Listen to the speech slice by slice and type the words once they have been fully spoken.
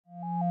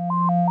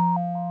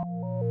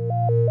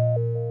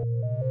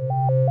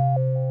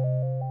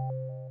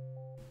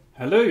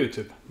Hello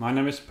YouTube, my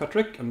name is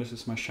Patrick and this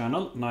is my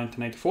channel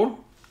 1984.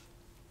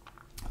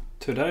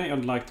 Today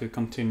I'd like to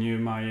continue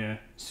my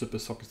Super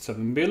Socket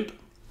 7 build.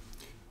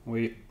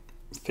 We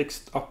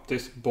fixed up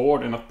this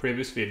board in a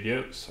previous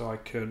video so I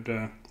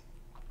could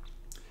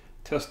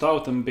test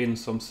out and bin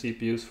some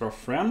CPUs for a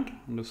friend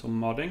and do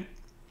some modding.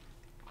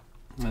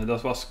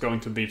 That was going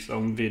to be its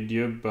own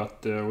video, but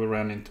we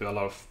ran into a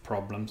lot of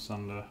problems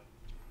and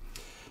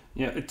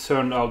yeah, it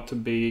turned out to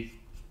be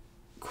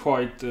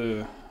quite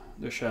the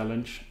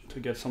challenge to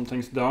get some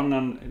things done,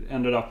 and it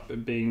ended up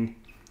being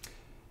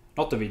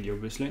not a video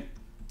obviously,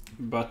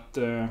 but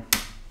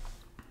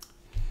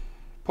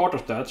part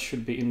of that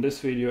should be in this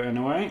video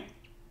anyway.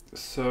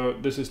 So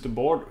this is the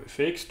board we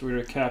fixed, we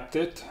recapped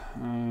it,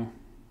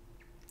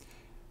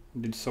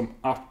 did some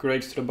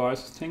upgrades to the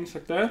BIOS and things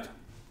like that,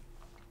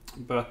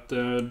 but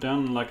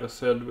then like I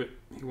said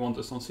he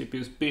wanted some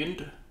CPUs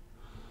binned,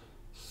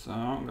 so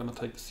I'm gonna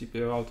take the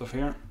CPU out of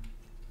here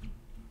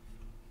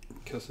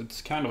because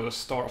it's kind of the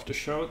star of the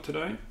show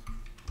today.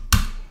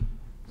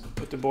 So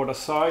put the board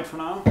aside for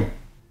now.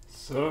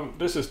 So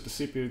this is the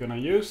CPU you're gonna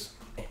use,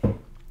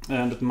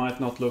 and it might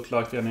not look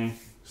like any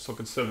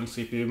Socket 7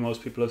 CPU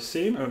most people have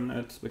seen, and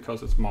it's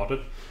because it's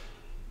modded.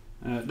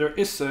 There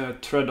is a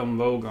thread on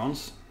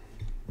Vogons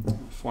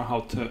for how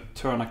to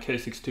turn a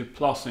K62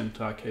 Plus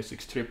into a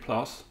K63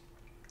 Plus,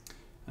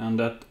 and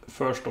that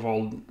first of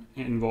all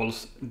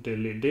involves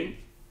deleting.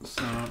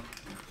 So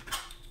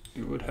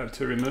you would have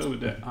to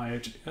remove the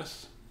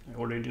IHS, the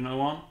original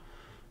one.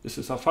 This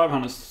is a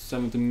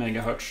 570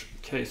 MHz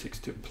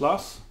K62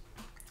 Plus,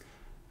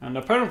 and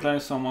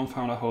apparently someone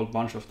found a whole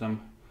bunch of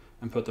them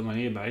and put them on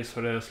eBay,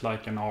 so there's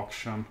like an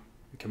auction.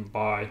 You can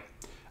buy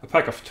a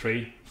pack of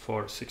 3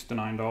 for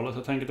 $69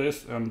 I think it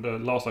is, and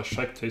last I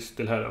checked he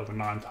still had over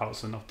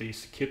 9,000 of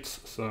these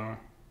kits, so,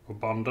 or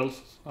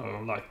bundles,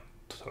 so like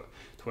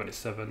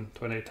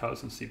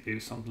 28,000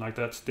 CPUs, something like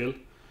that still.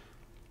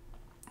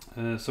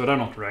 So they're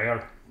not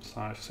rare.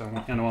 So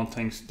if anyone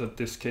thinks that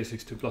this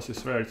K62 Plus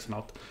is rare, it's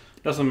not.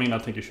 Doesn't mean I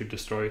think you should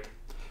destroy it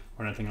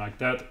or anything like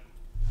that.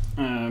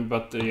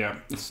 But yeah,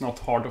 it's not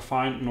hard to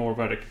find nor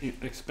very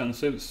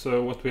expensive.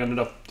 So what we ended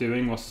up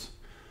doing was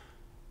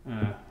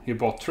he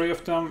bought 3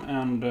 of them,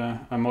 and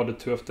I modded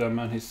 2 of them,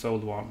 and he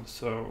sold 1.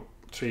 So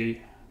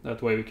 3,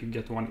 that way we could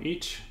get 1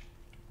 each.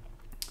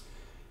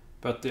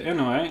 But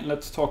anyway,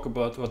 let's talk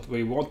about what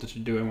we wanted to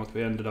do and what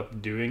we ended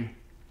up doing.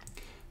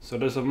 So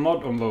there's a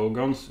mod on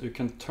Vogons. You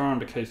can turn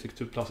the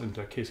K62 Plus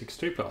into a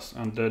K63 Plus,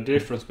 and the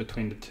difference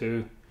between the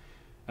two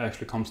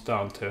actually comes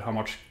down to how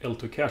much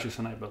L2 cache is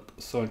enabled.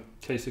 So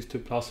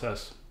K62 Plus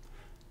has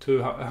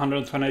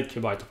 128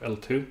 KB of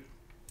L2,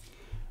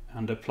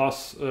 and the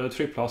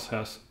 3 Plus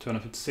has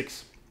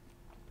 256.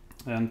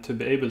 And to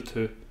be able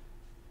to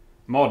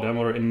mod them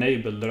or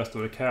enable the rest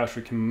of the cache,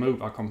 we can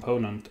move a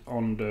component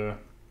on the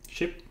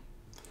chip.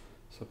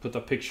 So put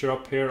a picture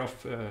up here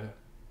of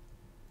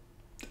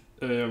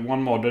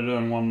one modded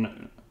and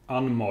one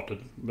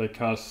unmodded,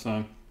 because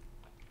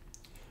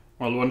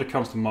well, when it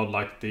comes to mod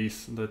like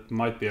these, that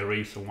might be a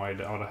reason why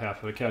the other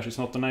half of the cache is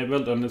not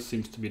enabled, and it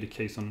seems to be the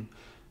case on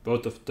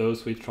both of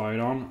those we tried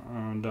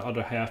on. The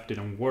other half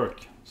didn't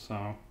work,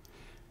 so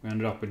we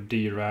ended up with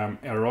DRAM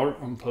error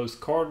on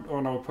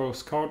our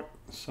postcard.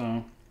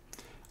 So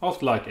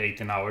after like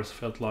 18 hours,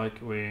 felt like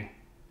we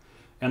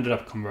ended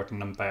up converting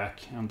them back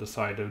and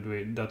decided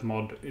that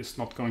mod is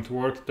not going to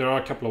work. There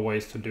are a couple of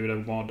ways to do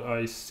that mod.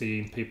 I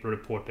see people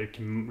report they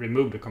can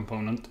remove the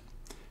component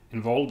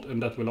involved, and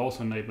that will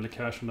also enable the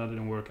cache, and that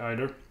didn't work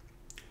either.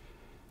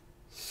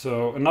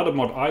 So another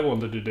mod I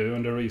wanted to do,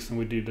 and the reason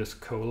we did this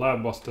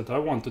collab, was that I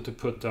wanted to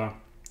put a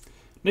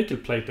nickel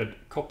plated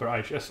copper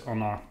IHS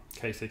on a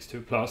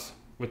K62 Plus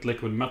with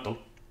liquid metal.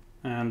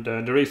 And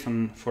the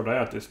reason for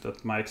that is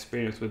that my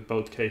experience with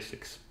both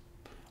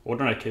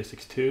ordinary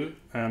K62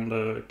 and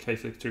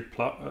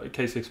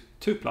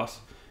K62 Plus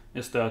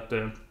is that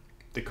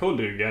the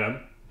colder you get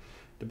them,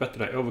 the better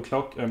they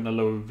overclock and the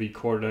lower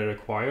V-core they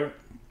require.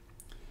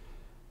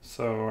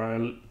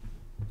 So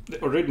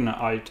the original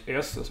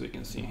IHS, as we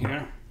can see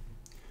here,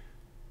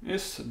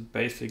 is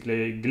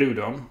basically glued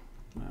on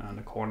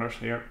the corners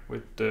here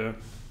with a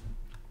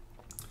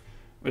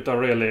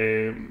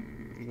really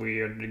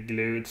weird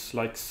glue. It's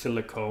like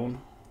silicone,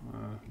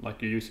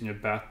 like you use in your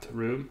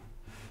bathroom,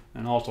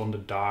 and also on the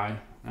die,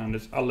 and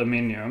it's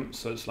aluminium,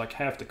 so it's like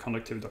half the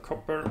conductivity of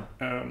copper,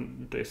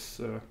 and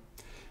this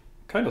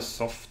kind of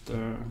soft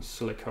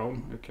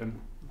silicone. You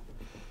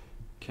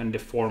can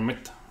deform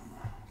it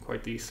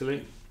quite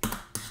easily,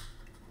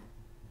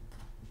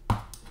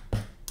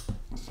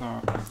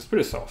 so it's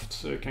pretty soft,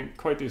 so you can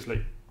quite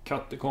easily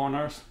cut the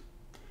corners,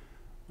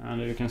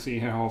 and you can see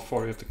here how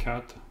far you have to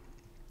cut.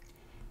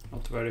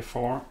 Not very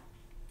far,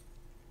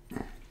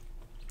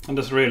 and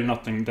there's really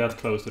nothing that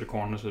close to the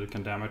corners that you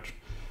can damage.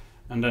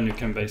 And then you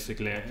can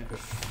basically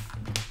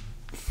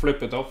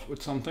flip it off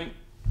with something,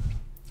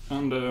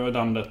 and I've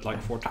done that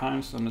like 4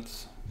 times, and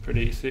it's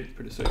pretty easy,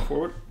 pretty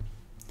straightforward.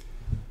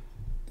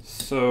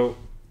 So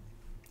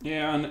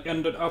yeah, and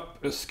ended up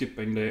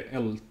skipping the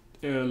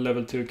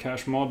level 2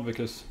 cache mod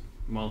because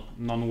well,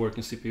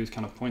 non-working CPU is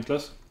kind of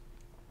pointless.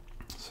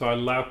 So I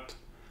lapped.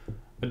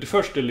 I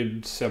first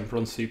deleted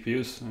Sempron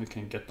CPUs, and you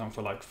can get them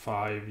for like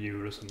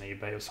 €5 on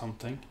eBay or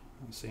something.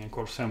 I'm seeing, of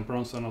course,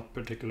 Semprons are not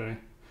particularly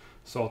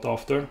sought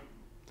after,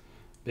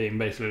 being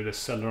basically the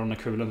Celeron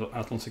equivalent of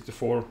Athlon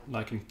 64,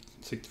 like in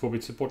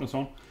 64-bit support and so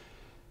on.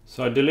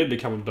 So I deleted a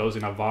couple of those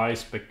in a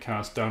vise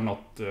because they're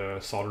not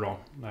soldered on.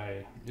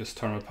 They just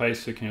thermal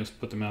paste, so you can just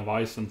put them in a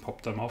vise and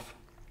pop them off.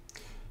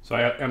 So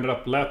I ended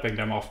up lapping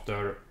them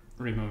after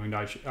removing the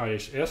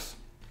IHS,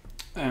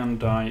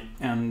 and I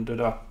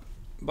ended up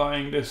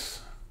buying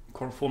this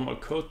conformal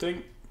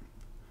coating.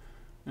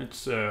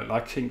 It's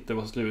I think that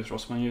was Louis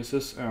Rossmann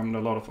uses, and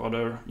a lot of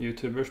other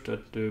YouTubers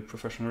that do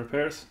professional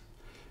repairs.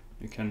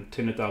 You can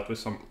tin it out with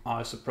some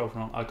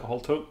isopropyl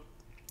alcohol too.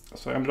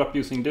 So I ended up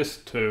using this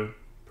to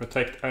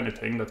protect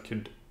anything that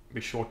could be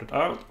shorted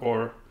out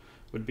or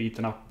would be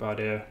eaten up by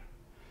the,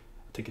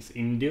 I think it's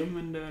indium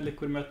in the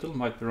liquid metal,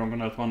 might be wrong on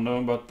that one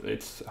though, but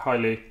it's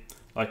highly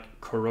like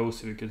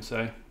corrosive, you can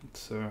say.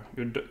 It's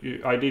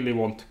you ideally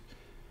want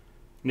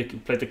nickel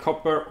plated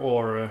copper,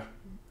 or a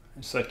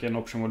second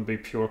option would be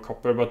pure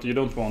copper, but you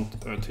don't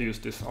want to use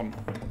this on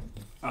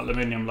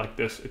aluminium like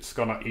this. It's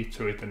gonna eat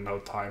through it in no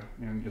time.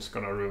 You're just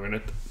gonna ruin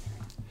it.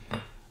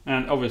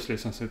 And obviously,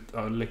 since it's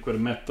a liquid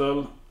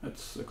metal,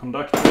 it's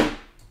conductive.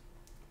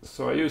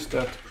 So I use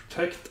that to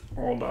protect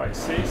all the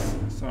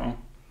ICs. So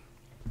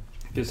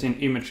you see an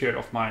image here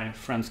of my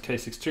friend's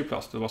K63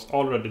 Plus that was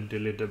already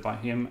deleted by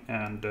him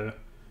and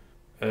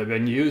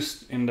been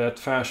used in that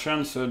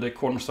fashion. So the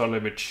corners are a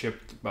little bit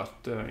chipped, but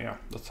yeah,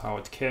 that's how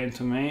it came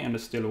to me, and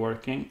it's still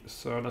working.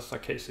 So that's a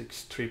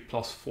K63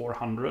 Plus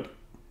 400.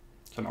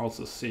 You can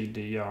also see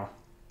the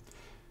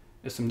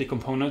SMD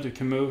component. You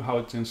can move how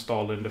it's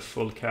installed in the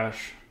full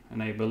cache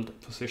enabled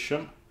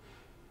position.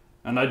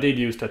 And I did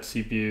use that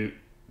CPU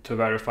to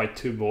verify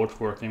 2 boards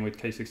working with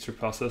K63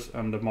 Pluses,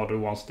 and the model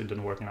ones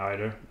didn't work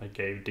either. I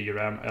gave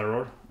DRAM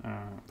error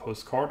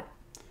postcard.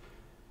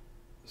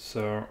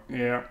 So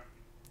yeah.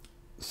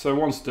 So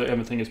once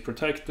everything is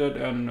protected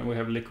and we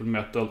have liquid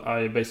metal,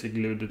 I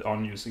basically glued it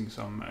on using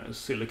some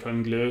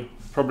silicone glue.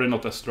 Probably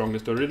not as strong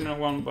as the original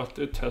one, but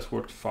it has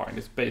worked fine.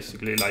 It's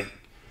basically like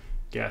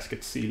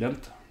gasket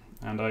sealant.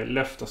 And I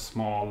left a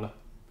small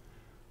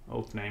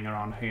opening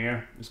around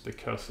here, is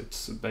because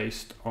it's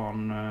based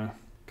on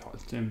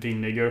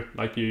vinegar,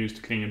 like you use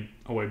to clean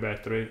away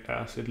battery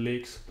acid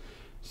leaks.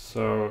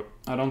 So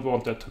I don't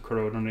want that to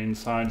corrode on the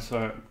inside, so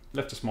I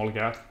left a small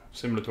gap,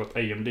 similar to what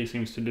AMD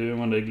seems to do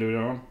when they glue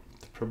it on.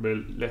 To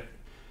probably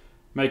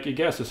make the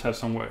gases have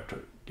somewhere to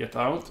get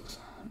out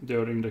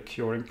during the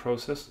curing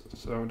process.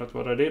 So that's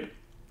what I did.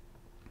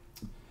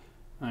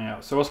 Yeah,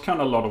 so it was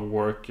kind of a lot of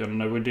work,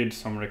 and we did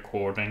some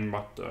recording,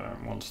 but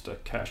once the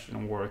cache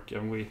didn't work,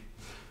 and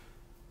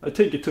I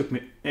think it took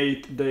me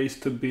 8 days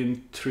to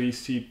bin 3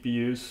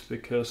 CPUs,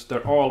 because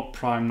they're all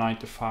Prime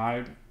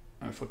 95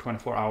 for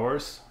 24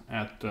 hours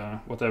at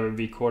whatever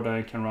vCore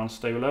I can run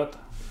stable at.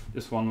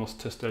 This one was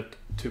tested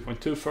at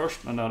 2.2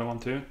 first, and the other one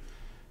too.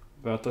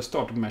 But I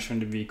started measuring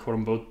the vCore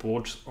on both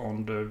boards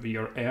on the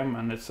VRM,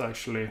 and it's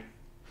actually,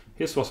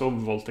 his was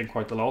overvolting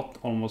quite a lot,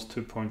 almost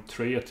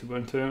 2.3 at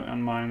 2.2,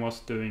 and mine was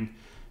doing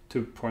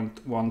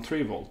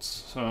 2.13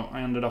 volts. So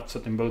I ended up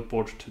setting both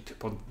boards to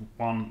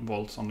 2.1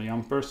 volts on the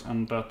jumpers,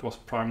 and that was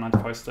Prime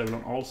 95 stable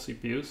on all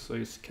CPUs. So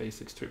it's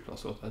K63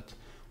 Plus, so that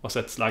was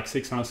at like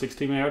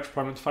 660 MHz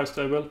Prime 95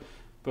 stable.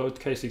 Both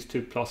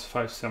K62 Plus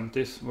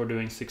 570s were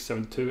doing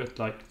 672 at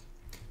like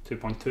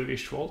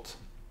 2.2-ish volts.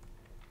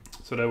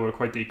 So they were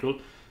quite equal.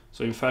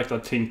 So in fact, I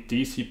think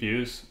these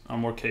CPUs are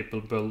more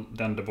capable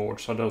than the board,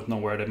 so I don't know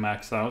where they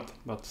max out,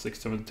 but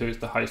 672 is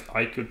the highest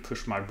I could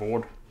push my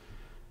board.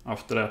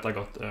 After that, I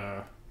got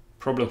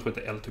problems with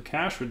the L2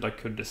 cache, which I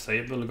could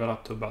disable, got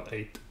up to about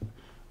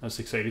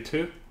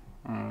 682,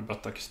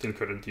 but I still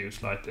couldn't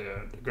use, like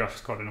the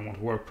graphics card didn't want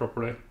to work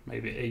properly,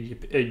 maybe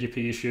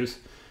AGP issues.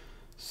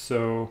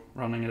 So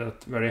running it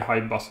at very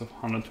high bus of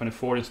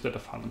 124 instead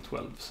of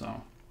 112.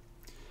 So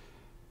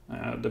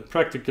the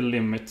practical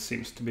limit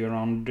seems to be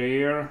around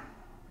there.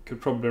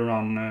 Could probably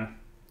run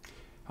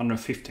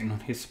 115 on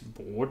his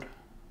board,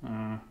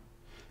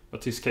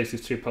 but his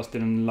K63 Plus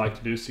didn't like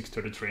to do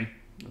 633.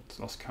 That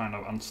was kind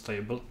of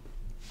unstable.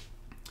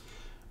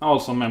 I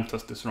also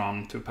memtest this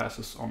run 2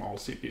 passes on all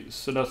CPUs,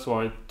 so that's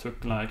why it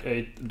took like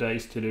 8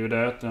 days to do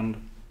that.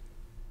 And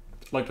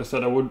like I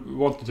said, I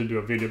wanted to do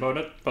a video about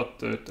it, but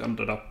it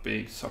ended up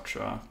being such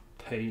a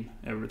pain,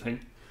 everything,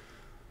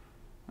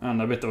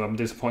 and a bit of a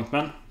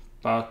disappointment.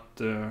 But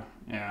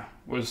yeah,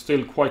 we're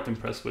still quite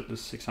impressed with the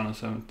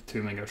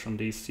 672 MHz on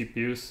these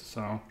CPUs.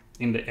 So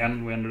in the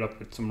end, we ended up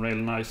with some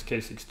really nice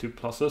K62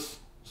 Pluses.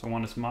 So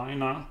one is mine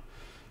now.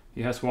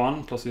 He has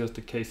one, plus he has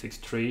the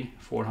K63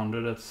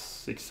 400 at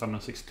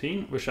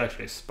 616, which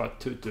actually is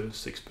about 2 to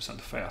 6%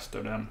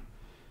 faster than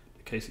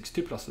the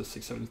K62 Plus at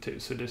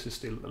 672. So this is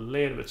still a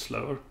little bit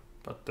slower,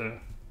 but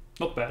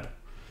not bad.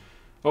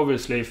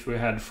 Obviously, if we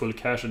had full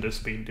cache at this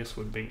speed, this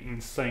would be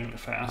insanely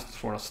fast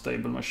for a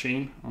stable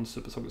machine on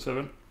Super Socket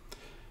 7.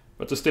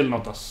 but it's still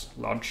not as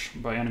large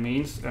by any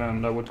means,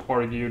 and I would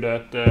argue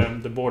that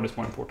the board is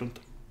more important.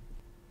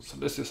 So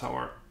this is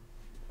our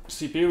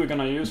CPU we're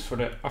gonna use for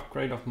the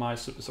upgrade of my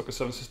Super Soccer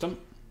 7 system.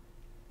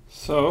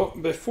 So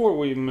before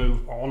we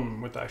move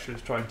on with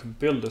actually trying to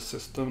build the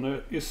system,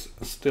 there is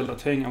still a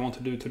thing I want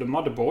to do to the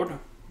motherboard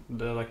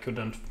that I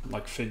couldn't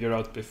figure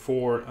out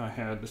before I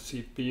had the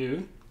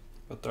CPU,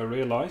 but I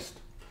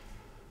realized.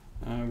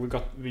 We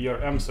got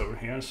VRMs over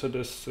here, so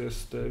this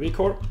is the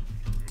V-core,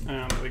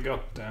 and we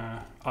got the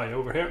I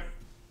over here.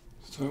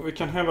 So we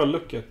can have a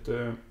look at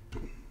the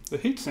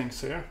heat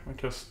sinks here,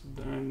 because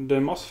the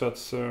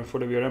MOSFETs for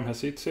the VRM has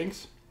heat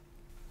sinks.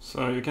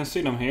 So you can see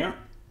them here,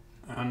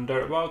 and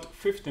they're about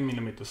 50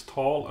 millimeters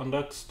tall, and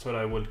that's so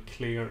I will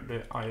clear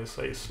the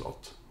ISA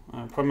slot.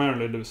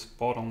 Primarily this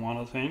bottom one,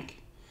 I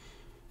think.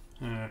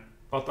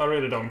 But I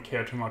really don't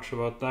care too much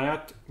about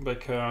that,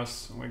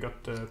 because we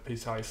got the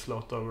PCI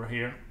slot over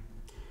here.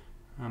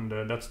 And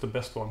that's the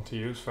best one to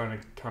use for any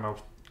kind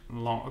of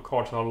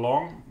cards that are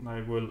long.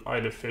 They will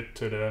either fit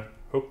to the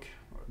hook,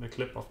 the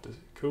clip of the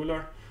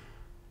cooler,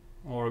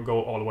 or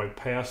go all the way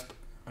past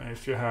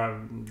if you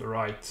have the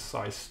right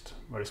sized,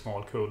 very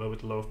small cooler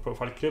with low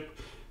profile clip.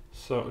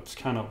 So it's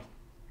kind of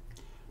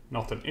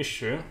not an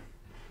issue.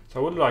 So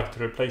I would like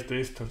to replace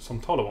these to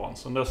some taller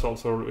ones, and that's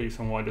also a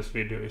reason why this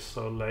video is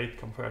so late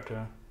compared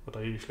to what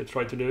I usually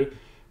try to do,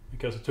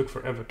 because it took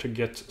forever to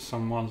get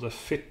some ones that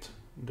fit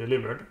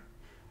delivered.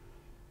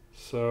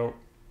 So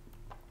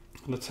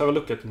let's have a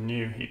look at the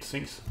new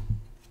heatsinks.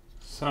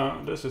 So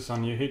this is a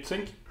new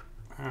heatsink,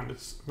 and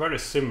it's very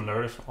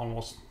similar, if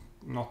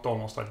not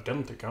almost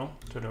identical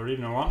to the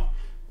original one.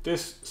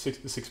 This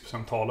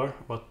 66% taller,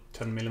 about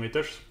 10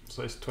 millimeters,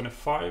 so it's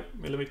 25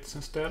 millimeters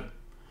instead.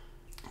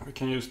 We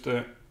can use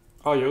the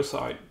IO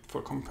side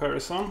for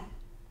comparison,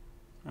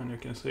 and you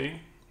can see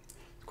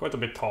it's quite a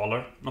bit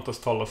taller, not as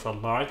tall as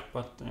I'd like,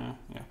 but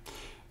yeah.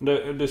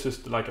 This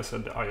is, like I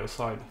said, the IO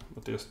side,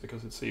 but just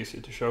because it's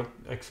easy to show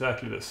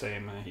exactly the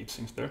same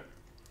heatsinks there.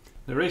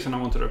 The reason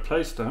I want to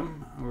replace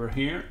them over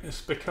here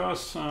is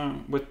because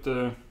with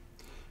the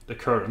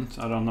current,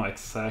 I don't know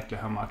exactly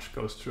how much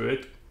goes through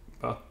it,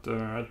 but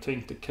I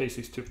think the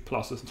K62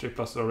 pluses and 3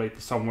 pluses are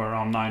rated somewhere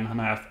around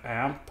 9.5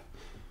 amp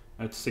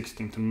at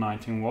 16 to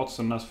 19 watts,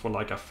 and that's for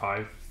like a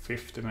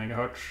 550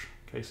 megahertz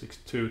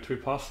K62 3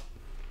 plus.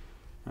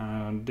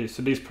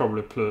 So these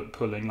probably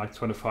pulling like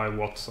 25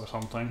 watts or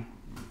something,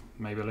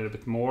 maybe a little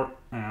bit more,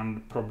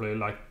 and probably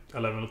like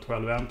 11 or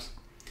 12 amps.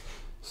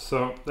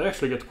 So they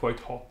actually get quite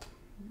hot.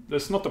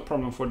 There's not a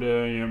problem for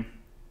the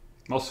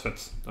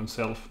MOSFETs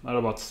themselves. They're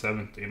about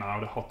 70 now,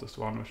 the hottest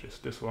one, which is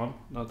this one.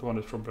 That one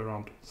is probably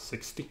around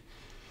 60.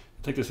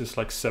 I think this is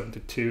like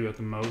 72 at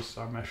the most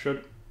I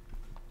measured.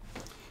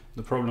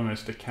 The problem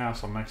is the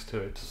castle next to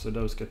it, so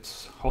those get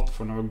hot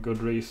for no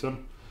good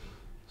reason.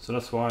 So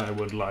that's why I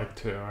would like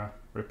to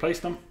replace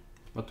them.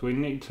 But we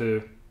need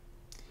to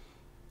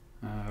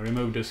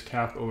remove this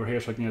cap over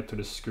here so I can get to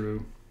the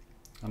screw,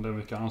 and then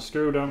we can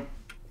unscrew them.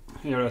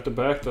 Here at the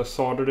back they're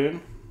soldered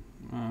in,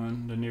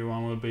 and the new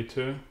one will be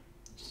too.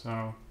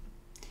 So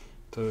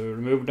to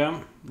remove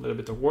them, a little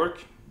bit of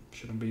work,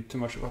 shouldn't be too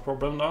much of a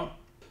problem though.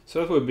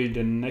 So that would be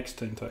the next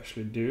thing to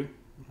actually do,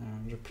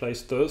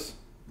 replace those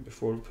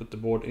before we put the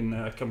board in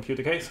a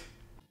computer case.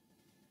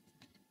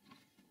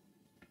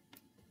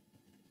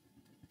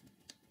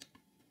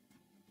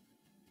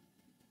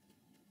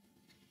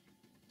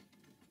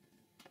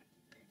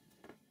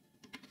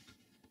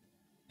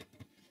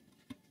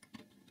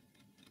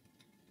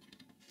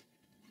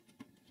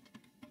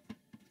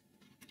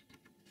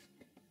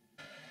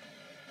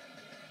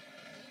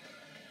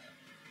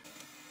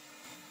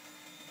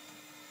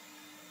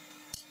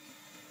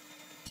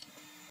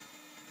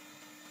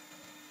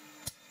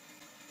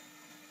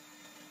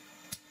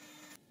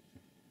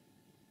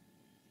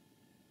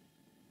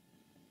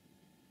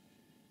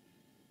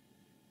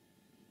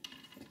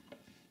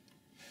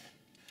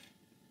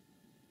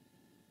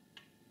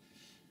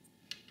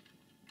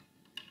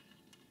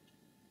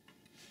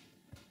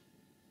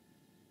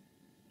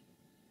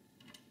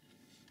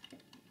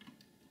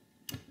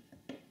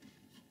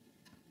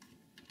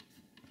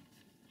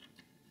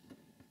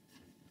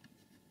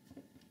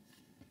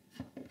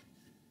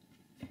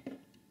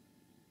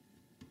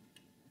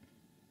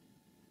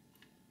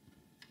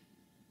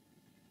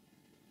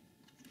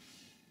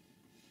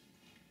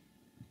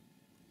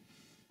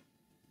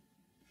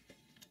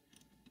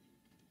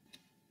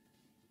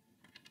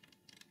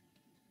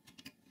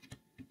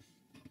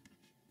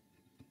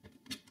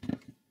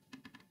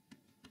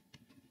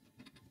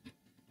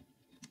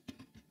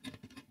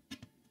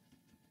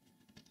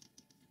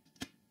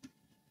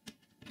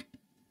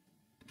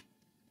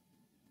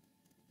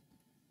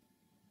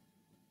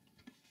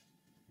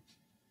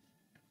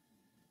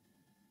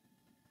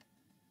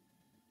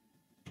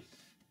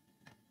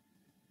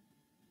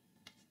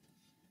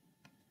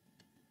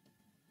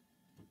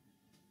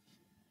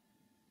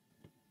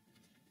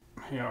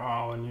 Here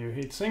are our new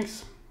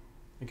heatsinks.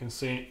 You can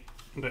see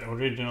the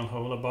original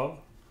hole above.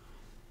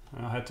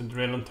 I had to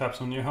drill and tap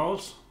some new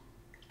holes.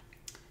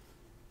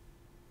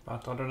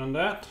 But other than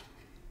that,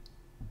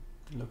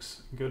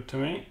 Looks good to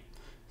me.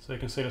 So you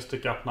can see it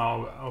stick up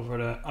now over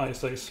the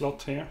ISA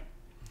slot here.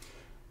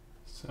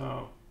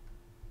 So,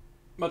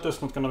 but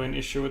that's not going to be an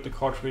issue with the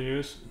cards we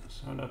use,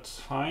 so that's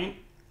fine.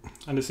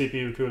 And the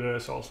CPU cooler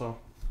is also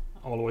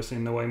always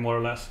in the way, more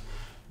or less.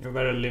 You're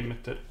very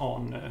limited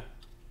on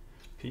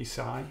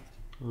PCI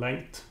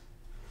length.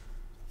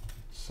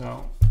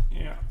 So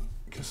yeah,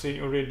 you can see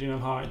original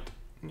height,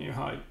 new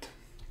height.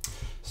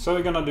 So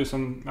we're gonna do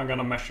I'm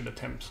gonna measure the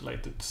temps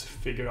later to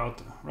figure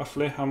out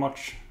roughly how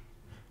much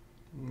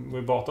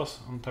we bought us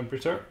on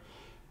temperature.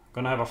 I'm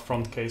gonna have a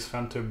front case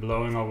fan too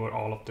blowing over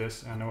all of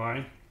this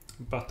anyway,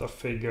 but I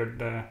figured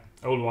the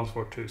old ones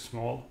were too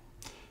small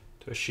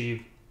to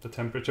achieve the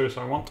temperatures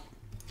I want.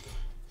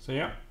 So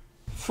yeah,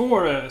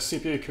 for a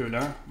CPU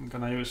cooler I'm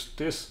gonna use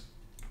this.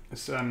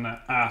 It's an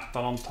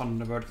Athlon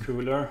Thunderbird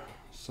cooler,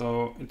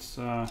 so it's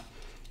a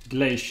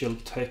Glacial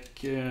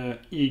Tech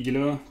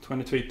Igloo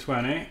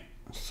 2320.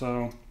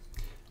 So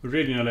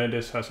originally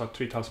this has a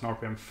 3000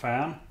 RPM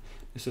fan.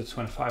 This is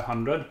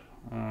 2500,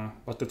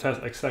 but it has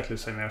exactly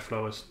the same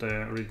airflow as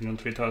the original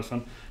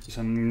 3000. It's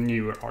a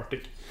newer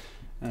Arctic.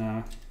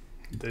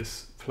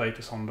 This plate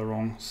is on the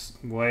wrong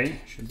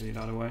way, should be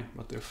the other way,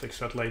 but they'll fix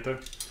that later.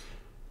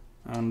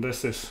 And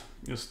this is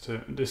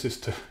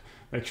to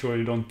make sure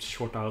you don't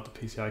short out the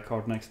PCI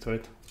card next to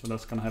it, so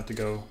that's gonna have to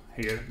go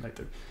here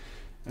later.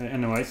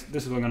 Anyways,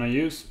 this is what we're gonna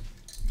use,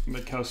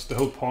 because the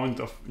whole point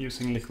of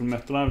using liquid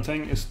metal and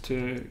everything is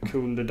to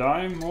cool the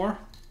die more,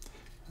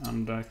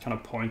 and kind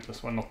of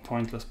pointless, well not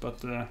pointless, but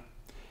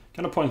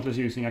kind of pointless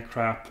using a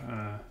crap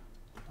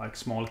like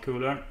small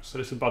cooler. So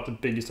this is about the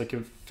biggest I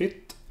can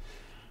fit.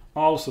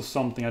 Also,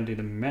 something I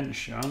didn't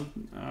mention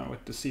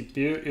with the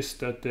CPU is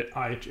that the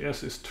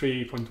IHS is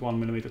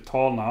 3.1mm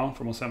tall now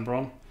from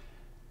Sempron.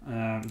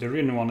 The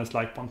original one is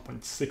like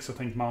 1.6 I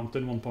think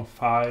mounted,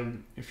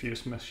 1.5 if you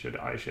just measure the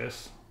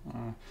IHS.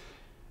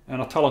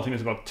 And a taller thing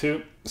is about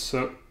 2,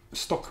 so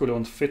stock cooler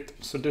won't fit,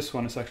 so this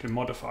one is actually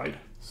modified.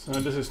 So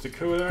this is the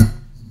cooler,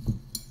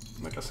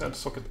 like I said,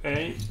 socket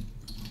A.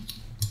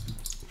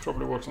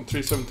 Probably works on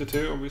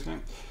 372 obviously.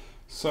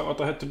 So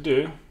what I had to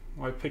do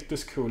when I picked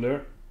this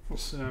cooler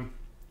was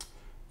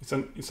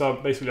it's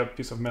basically a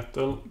piece of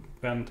metal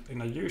bent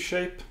in a U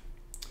shape.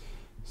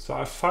 So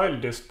I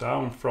filed this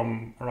down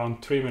from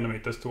around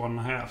 3mm to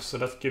 1.5, so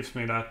that gives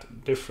me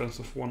that difference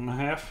of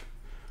 1.5.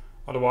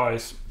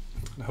 Otherwise,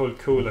 the whole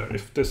cooler,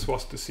 if this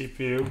was the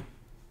CPU,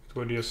 it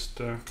would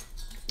just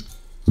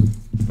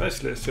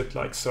basically sit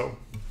like so.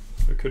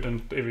 You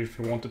couldn't, if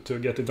you wanted to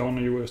get it on,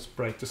 you would just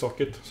break the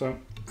socket. So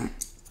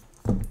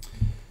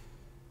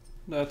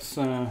that's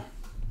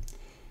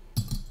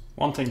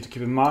one thing to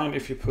keep in mind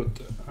if you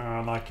put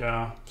like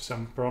a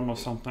Sempron or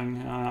something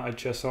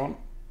IHS on.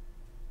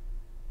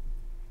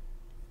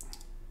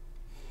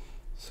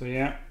 So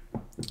yeah,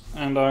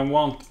 and I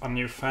want a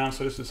new fan,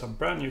 so this is a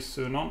brand new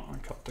Sunon. I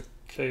cut the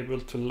cable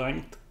to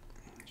length,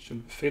 it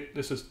should fit.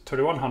 This is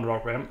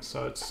 3100 RPM,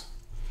 so it's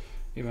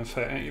even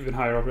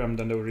higher RPM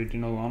than the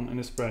original one, and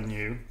it's brand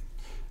new.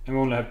 And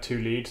we only have 2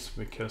 leads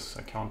because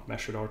I can't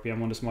measure the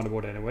RPM on this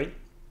motherboard anyway,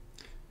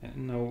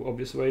 no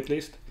obvious way at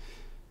least.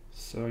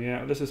 So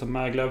yeah, this is a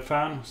MagLab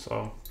fan,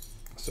 so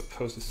I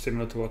suppose it's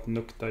similar to what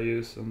Nukta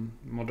use and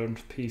modern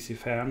PC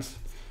fans.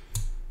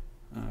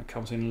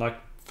 Comes in like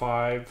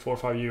 4 or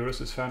 5 euros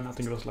this fan. I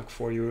think it was like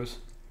 4 euros.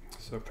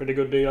 So pretty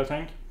good deal I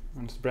think.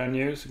 And it's brand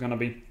new, so it's gonna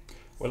be,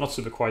 well, not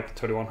super quiet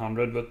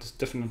 3100, but it's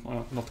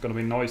definitely not gonna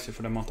be noisy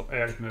for the amount of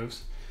air it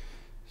moves.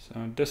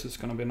 So this is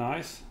gonna be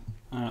nice.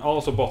 I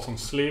also bought some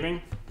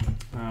sleeving.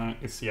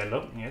 It's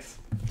yellow, yes.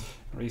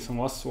 The reason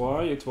was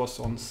why it was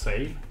on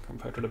sale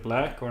compared to the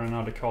black or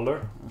another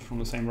color from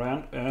the same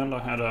brand, and I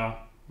had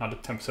another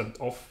 10%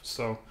 off,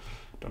 so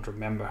I don't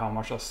remember how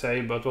much I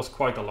saved, but it was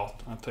quite a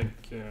lot. I think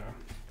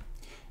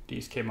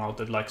these came out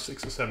at like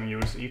 6 or 7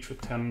 euros each for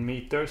 10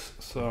 meters,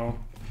 so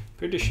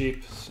pretty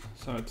cheap.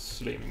 So it's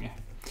sleeving.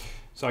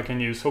 So I can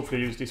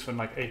hopefully use this for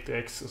like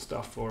ATX and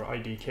stuff, or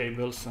ID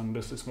cables, and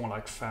this is more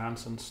like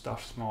fans and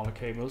stuff, smaller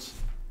cables.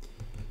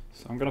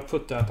 So I'm gonna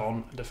put that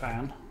on the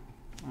fan,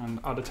 and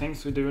other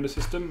things we do in the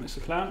system is a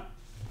plan.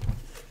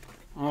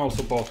 I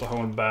also bought a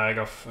whole bag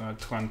of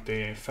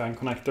 20 fan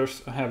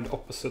connectors. I have the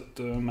opposite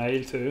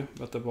male too,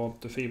 but I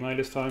bought the female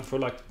this time for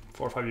like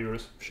 4 or 5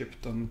 euros,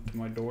 shipped them to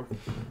my door.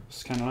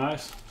 It's kind of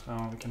nice.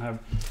 So we can have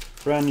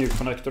brand new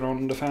connector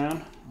on the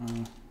fan.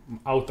 I'm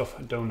out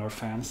of donor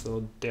fans,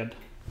 so dead.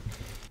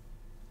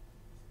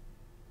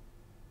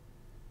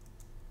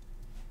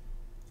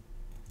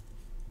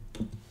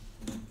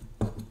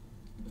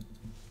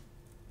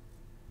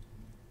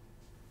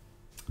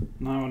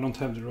 Now I don't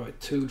have the right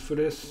tool for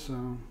this,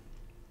 so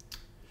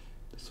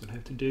this will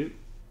have to do.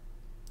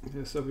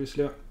 There's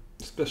obviously a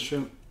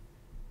special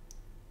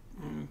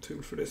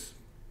tool for this.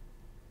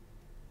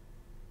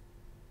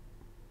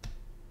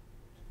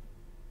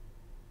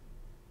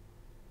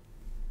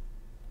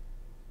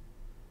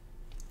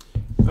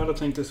 But I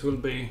think this will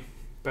be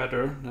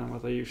better than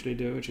what I usually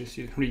do, which is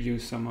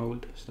reuse some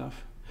old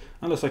stuff.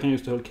 Unless I can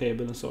use the whole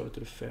cable and solder to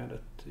the fan,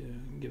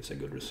 that gives a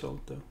good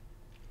result though.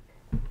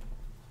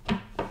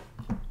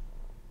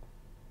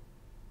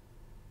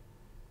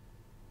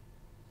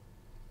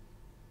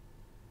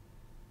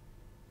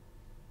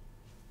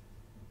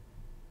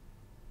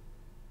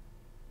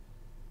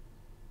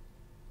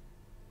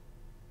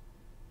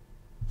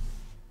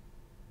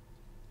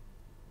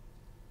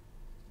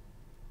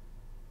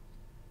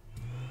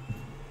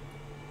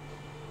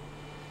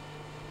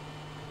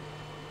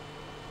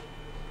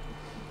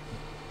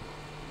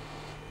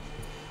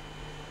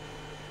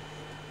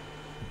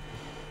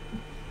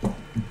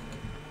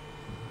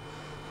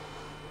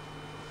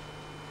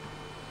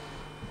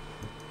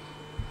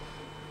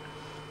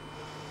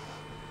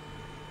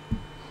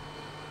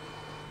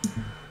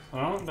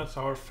 that's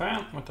our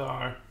fan with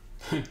our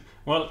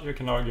well, you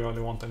can argue all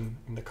you want in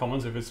the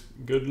comments if it's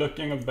good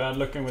looking or bad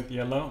looking with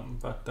yellow,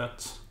 but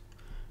that's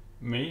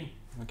me,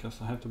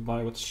 because I have to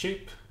buy what's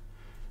cheap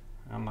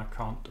and I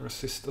can't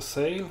resist the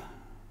sale.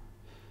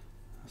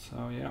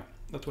 So yeah,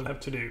 that will have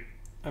to do.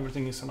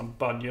 Everything is on a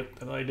budget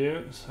that I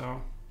do,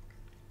 so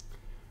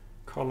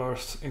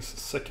colors is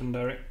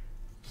secondary.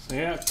 So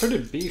yeah, pretty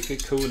beefy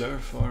cooler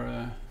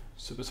for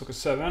Super Soccer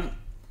 7,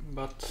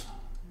 but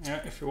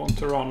yeah, if you want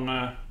to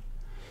run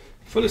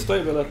fully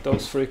stable at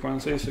those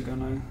frequencies, you're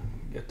gonna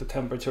get the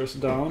temperatures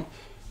down.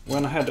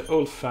 When I had the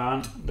old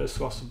fan, this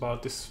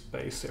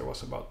space here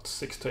was about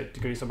 6 to 8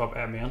 degrees above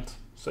ambient.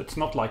 So it's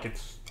not like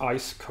it's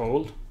ice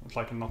cold, it's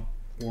like not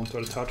warm to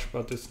the touch,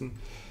 but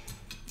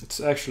it's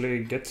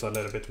actually gets a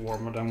little bit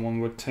warmer than one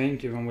would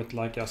think, even with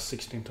like a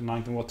 16 to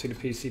 19 watt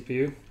TDP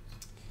CPU,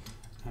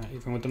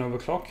 even with an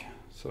overclock.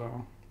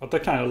 So, but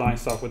that kind of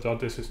lines up with what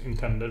this is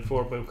intended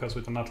for, because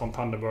with an Athlon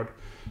Thunderbird,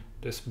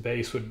 this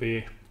base would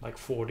be like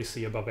 40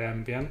 C above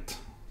ambient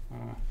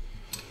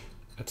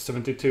at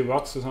 72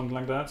 watts or something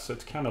like that. So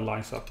it kind of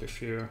lines up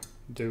if you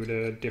do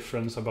the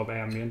difference above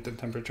ambient in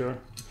temperature.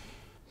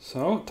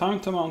 So time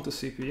to mount the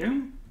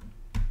CPU.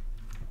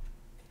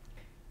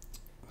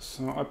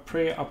 So I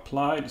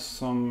pre-applied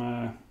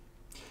some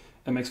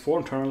MX4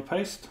 internal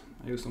paste.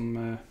 I used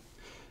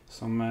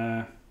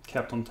some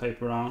Kapton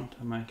tape around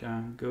to make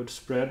a good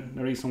spread.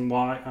 The reason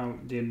why I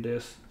did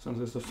this, since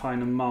it's the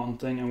final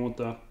mounting, I want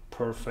a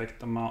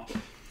perfect amount.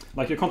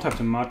 Like, you can't have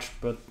too much,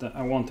 but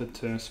I wanted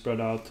to spread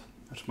out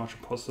as much as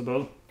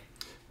possible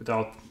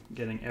without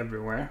getting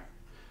everywhere.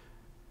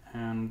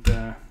 And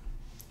the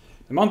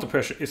mounting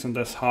pressure isn't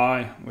as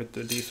high with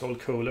these old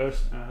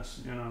coolers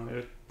as, you know,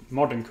 a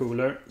modern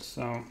cooler.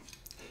 So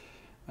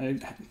I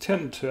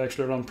tend to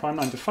actually run Prime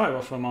 95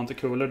 off a mounted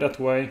cooler. That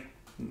way,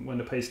 when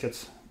the paste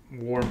gets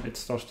warm, it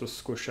starts to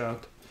squish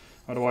out.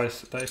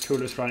 Otherwise, the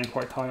cooler is running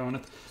quite high on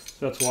it.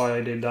 So that's why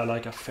I did that,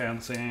 like a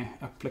fancy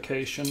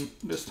application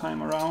this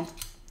time around,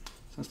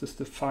 since this is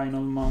the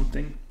final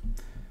mounting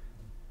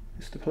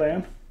is the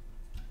plan.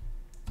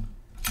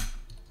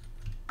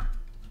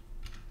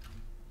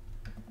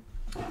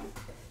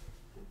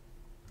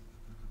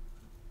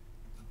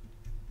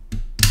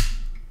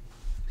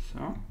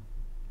 So,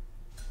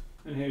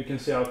 and here you can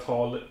see how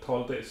tall it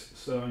is.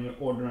 So your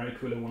ordinary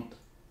cooler won't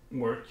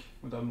work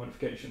without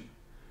modification.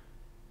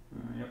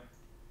 Yep.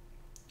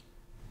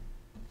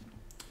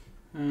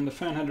 And the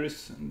fan header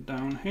is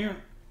down here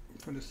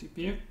for the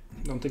CPU.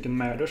 Don't think it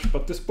matters,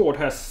 but this board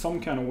has some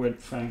kind of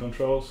weird fan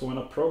control. So when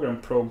I program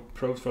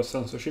probes for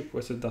censorship,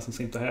 which it doesn't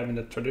seem to have in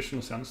the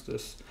traditional sense,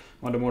 this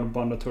motherboard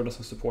bundle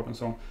doesn't support and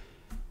so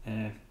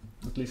on.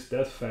 At least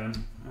that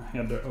fan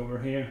header over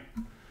here,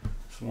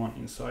 there's one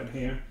inside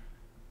here,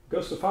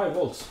 goes to 5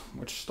 volts,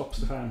 which stops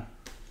the fan,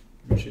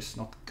 which is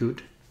not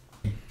good.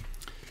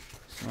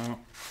 So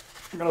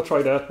I'm gonna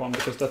try that one,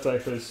 because that's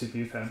actually a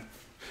CPU fan.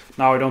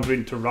 Now I don't really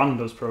need to run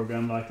those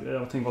programs. Like,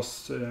 I think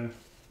was the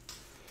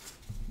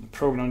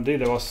program I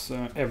did, was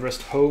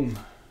Everest Home.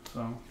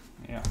 So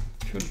yeah,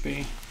 could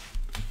be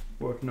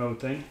worth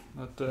noting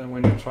that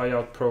when you try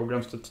out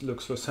programs that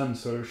looks for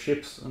sensor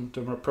chips and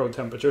to probe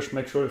temperatures,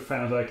 make sure the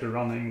fan is actually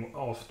running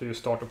after you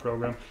start the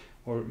program,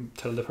 or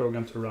tell the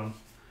program to run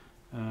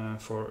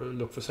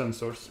look for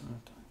sensors.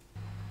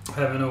 I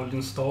have an old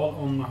install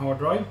on my hard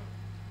drive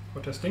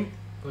for testing,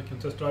 so I can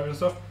test drive and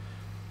stuff.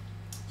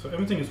 So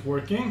everything is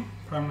working,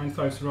 Prime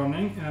 95 is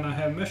running, and I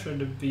have measured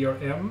the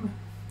VRM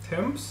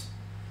temps,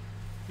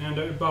 and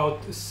they're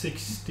about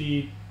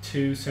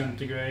 62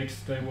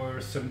 centigrades. They were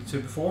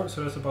 72 before,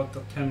 so that's about a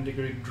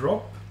 10-degree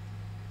drop.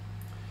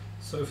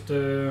 So if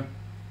the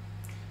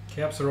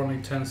caps are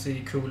running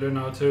 10C cooler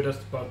now too, that's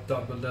about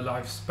double the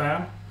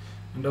lifespan.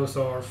 And those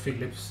are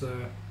Philips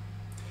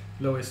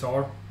lowest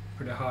are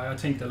pretty high. I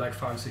think they're like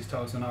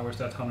 5,000–6,000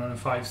 hours at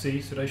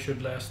 105C, so they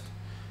should last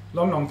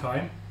long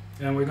time.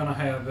 And we're gonna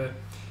have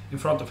in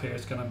front of here,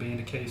 it's gonna be in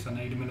the case an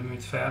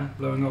 80mm fan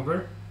blowing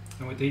over,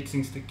 and with the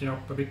heatsink sticking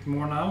up a bit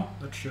more now,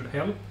 that should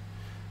help,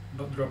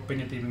 not dropping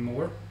it even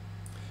more.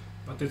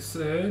 But it's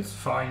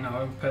fine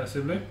now,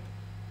 passively,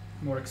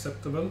 more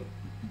acceptable.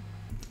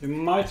 You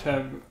might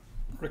have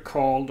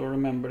recalled or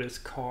remembered this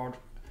card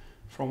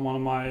from one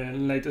of my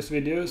latest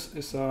videos.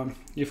 It's a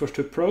GeForce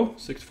 2 Pro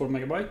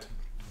 64MB,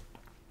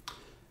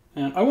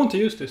 and I want to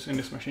use this in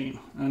this machine.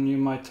 And you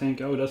might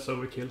think, oh, that's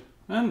overkill.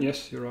 And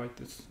yes, you're right,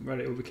 it's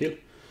very overkill.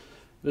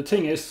 The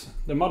thing is,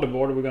 the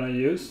motherboard we're gonna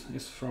use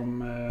is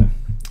from,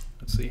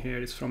 let's see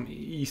here, it's from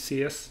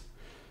ECS.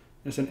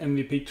 It's an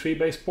MVP3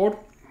 based board,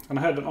 and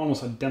I had an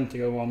almost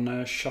identical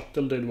one.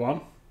 Shuttle did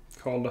one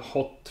called the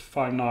Hot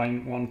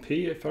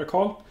 591P, if I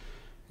recall.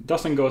 It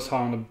doesn't go as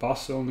high on the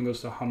bus, it only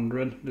goes to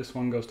 100. This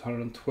one goes to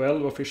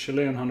 112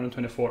 officially and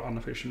 124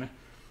 unofficially.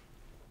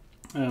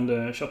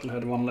 And Shuttle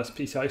had one less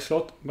PCI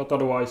slot, but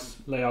otherwise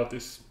layout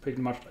is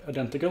pretty much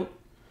identical.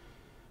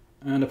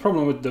 And the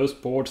problem with those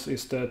boards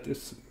is that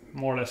it's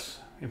more or less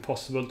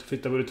impossible to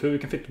fit W2. You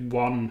can fit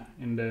one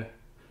in the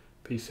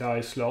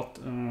PCI slot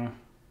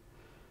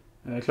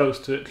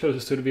closest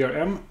to the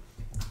VRM.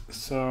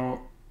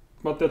 So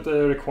but that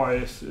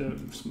requires a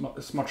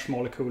much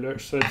smaller cooler,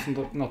 so it's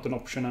not an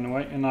option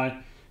anyway. And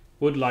I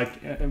would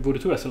like Voodoo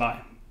 2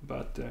 SLI,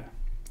 but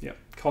yeah,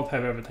 can't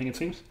have everything it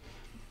seems.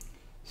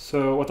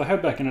 So what I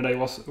had back in the day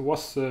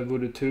was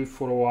Voodoo 2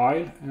 for a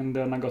while, and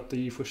then I got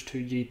the GeForce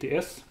 2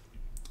 GTS.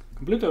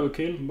 Complete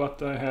overkill,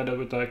 but I had it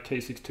with a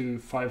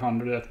K62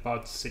 500 at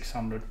about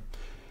 600.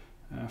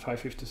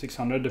 550,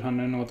 600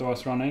 depending on what I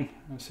was running.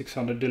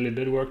 600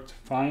 deleted worked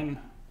fine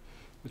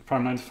with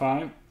Prime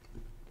 95.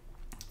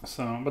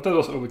 So, but that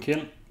was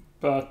overkill.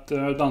 But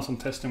I've done some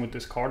testing with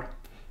this card,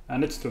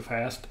 and it's too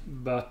fast.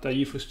 But the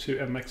GeForce 2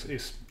 MX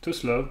is too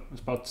slow.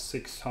 It's about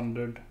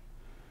 600.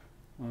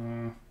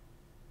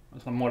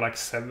 It's more like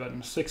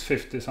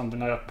 650 something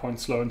like that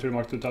points slow in 3D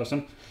Mark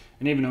 2000,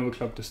 and even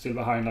overclocked is still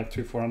behind like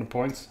 300-400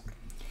 points.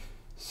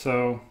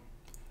 So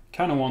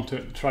kind of want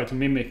to try to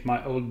mimic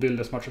my old build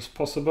as much as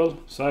possible.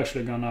 So I'm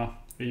actually gonna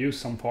reuse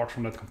some parts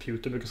from that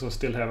computer, because I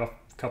still have a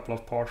couple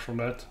of parts from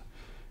that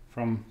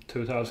from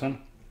 2000.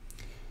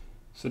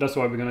 So that's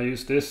why we're gonna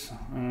use this.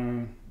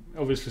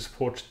 Obviously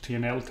supports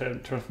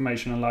TNL,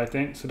 transformation and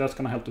lighting, so that's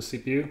gonna help the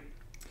CPU.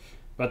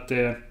 But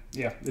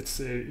yeah, it's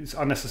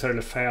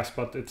unnecessarily fast,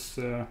 but it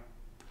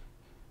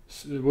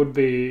would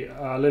be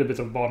a little bit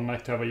of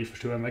bottleneck to have a GeForce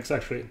 2 MX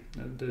actually.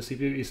 The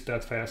CPU is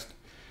that fast,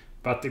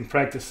 but in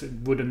practice it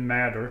wouldn't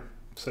matter.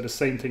 So the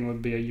same thing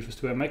would be a GeForce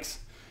 2 MX.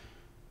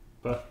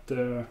 But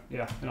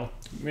yeah,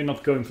 we're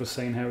not going for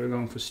sane here, we're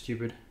going for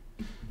stupid.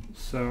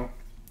 So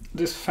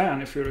this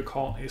fan, if you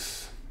recall,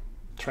 is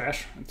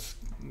trash. It's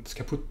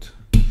kaput.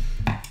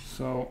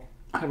 So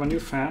I have a new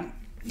fan.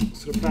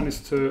 So the plan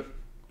is to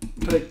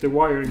take the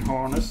wiring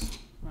harness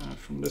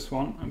from this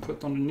one and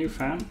put on the new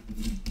fan.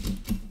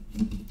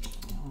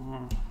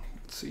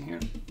 Let's see here.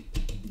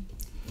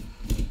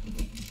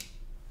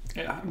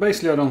 Yeah,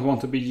 basically I don't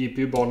want to be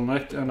GPU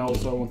bottlenecked, and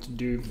also I want to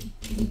do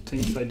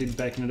things I did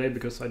back in the day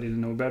because I didn't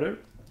know better.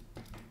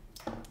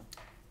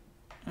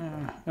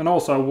 And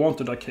also I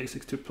wanted a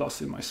K62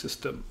 Plus in my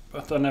system,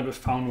 but I never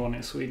found one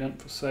in Sweden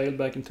for sale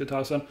back in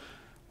 2000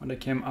 when they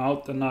came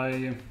out, and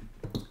I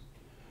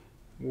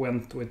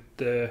went with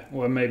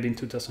or maybe in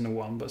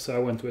 2001, but so I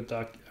went with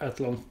the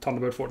Athlon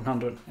Thunderbird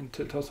 1400 in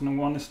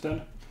 2001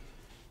 instead,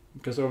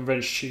 because they were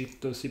very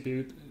cheap, the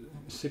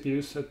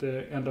CPUs at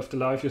the end of the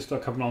life, just a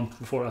couple months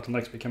before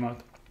Athlon XP came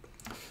out.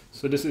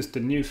 So this is the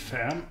new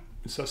fan.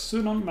 It's a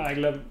Sunon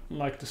maglev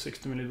like the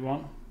 60mm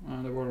one,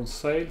 and they were on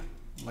sale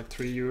like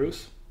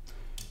 €3.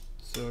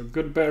 So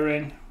good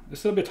bearing.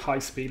 It's a bit high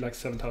speed, like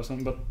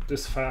 7000, but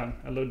this fan,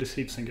 although this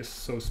heatsink is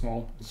so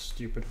small, it's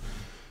stupid.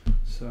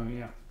 So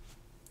yeah.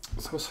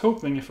 So I was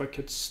hoping if I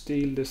could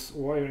steal this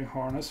wiring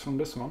harness from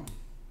this one.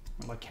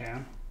 Well, I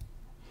can.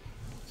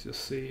 Let's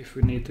just see if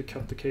we need to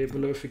cut the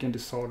cable or if we can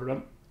desolder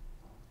them.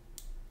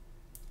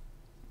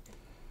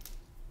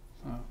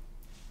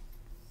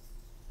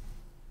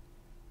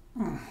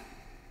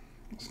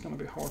 It's gonna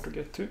be hard to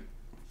get to.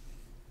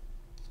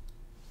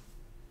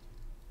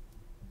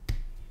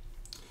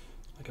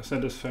 Like I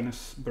said, this fan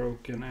is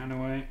broken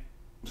anyway.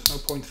 There's no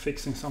point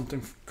fixing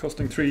something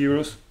costing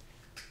 €3.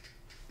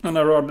 And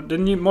the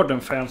new modern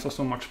fans are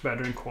so much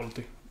better in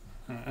quality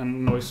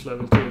and noise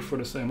level too for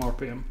the same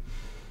RPM.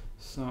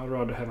 So I'd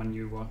rather have a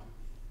new one.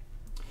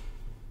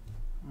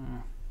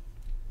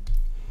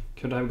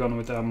 Could have gone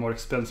with a more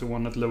expensive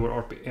one at lower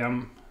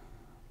RPM,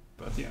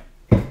 but yeah.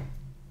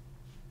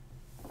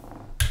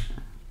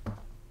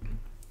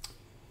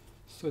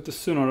 So at the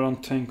sooner I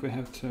don't think we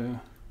have to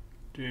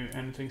do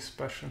anything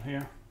special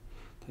here.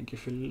 I think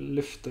if we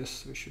lift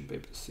this, we should be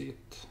able to see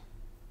it.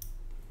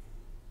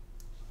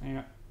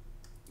 Yeah.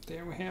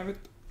 There we have it.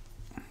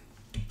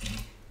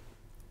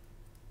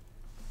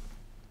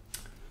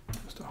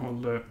 Just to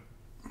hold the,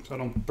 so I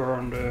don't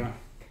burn the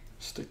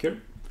sticker.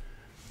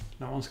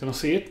 No one's gonna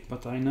see it,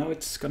 but I know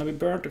it's gonna be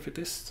burnt if it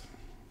is.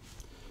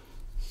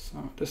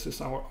 So this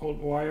is our old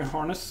wire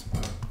harness.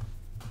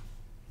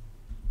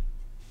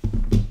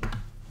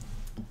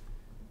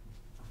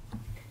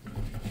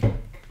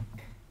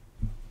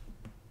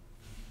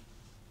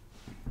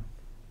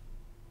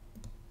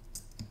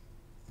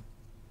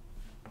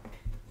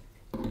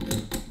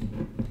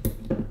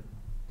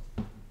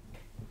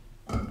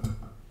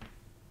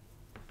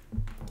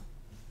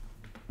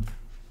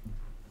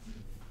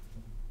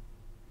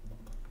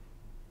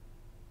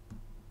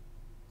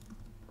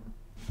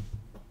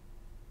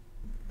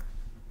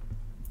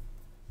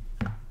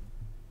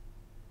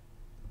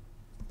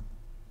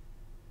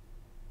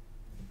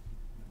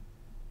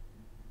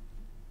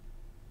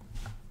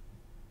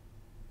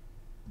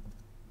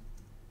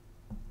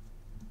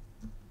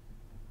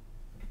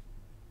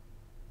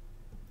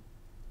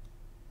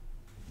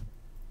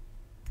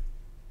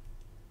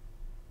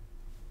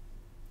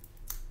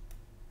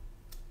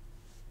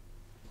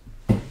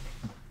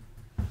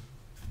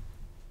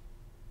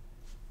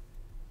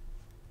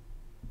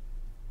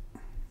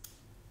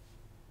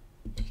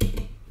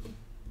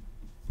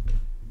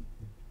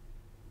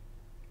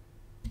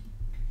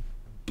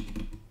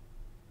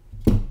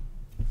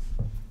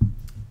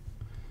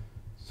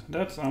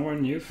 That's our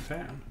new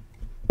fan.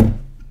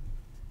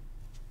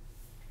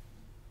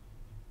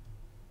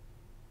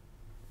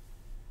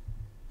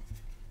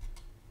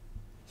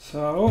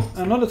 So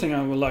another thing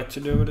I would like to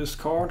do with this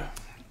card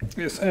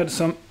is add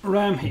some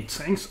RAM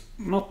heatsinks,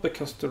 not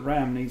because the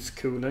RAM needs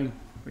cooling,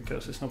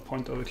 because there's no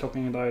point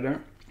overclocking it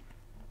either,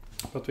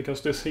 but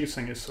because this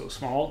heatsink is so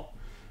small,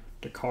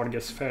 the card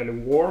gets fairly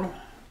warm.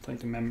 I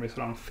think the memory is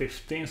around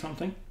 50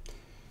 something,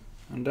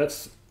 and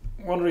that's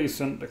one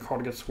reason the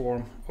card gets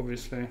warm,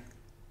 obviously.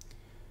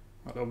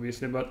 Not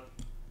obviously, but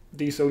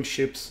these old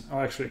chips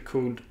are actually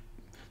cooled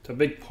to a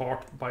big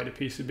part by the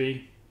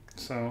PCB.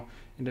 So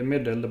in the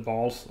middle the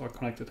balls are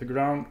connected to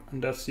ground,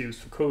 and that's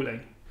used for cooling.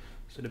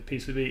 So the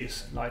PCB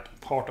is like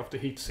part of the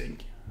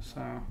heatsink.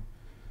 So,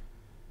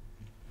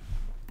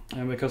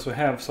 and because we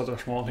have such a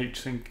small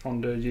heatsink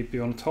on the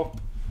GPU on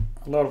top,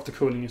 a lot of the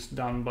cooling is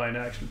done by the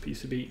actual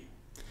PCB.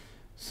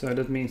 So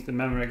that means the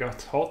memory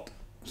got hot.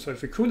 So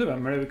if we cool the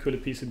memory, we cool the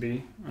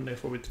PCB, and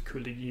therefore we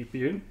cool the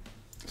GPU.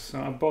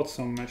 So I bought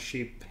some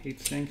cheap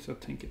heatsinks. I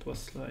think it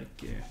was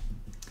like,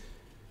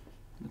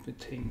 let me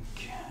think,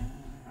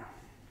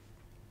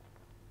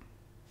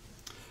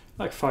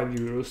 like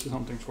 €5 or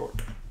something for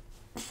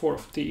 4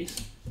 of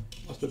these.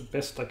 Was the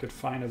best I could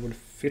find that would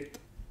fit.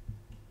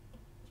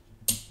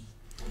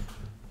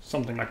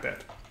 Something like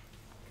that.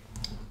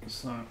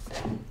 So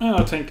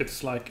I think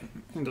it's like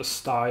in the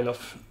style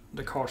of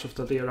the cards of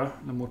that era,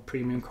 the more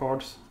premium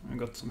cards. I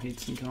got some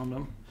heatsink on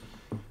them.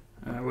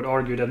 I would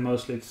argue that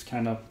mostly it's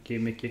kind of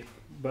gimmicky,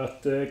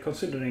 but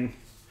considering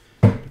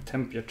the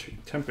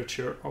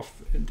temperature of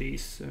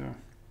these,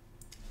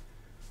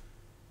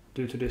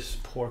 due to this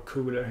poor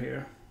cooler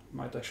here,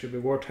 might actually be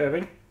worth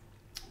having.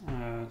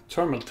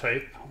 Thermal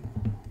tape,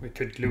 we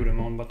could glue them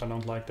on, but I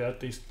don't like that.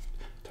 These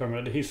thermal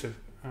adhesive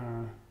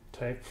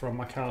tape from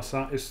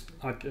Mikasa is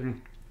like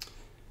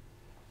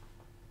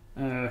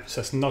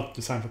says not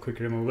designed for quick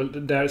removal.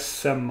 They're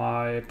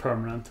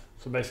semi-permanent,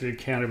 so basically you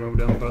can remove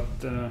them,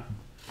 but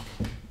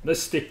they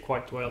stick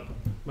quite well,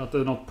 but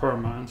they're not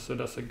permanent, so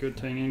that's a good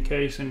thing in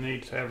case you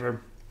need to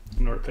ever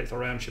replace a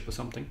RAM chip or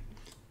something.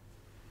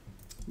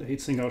 The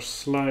heatsink are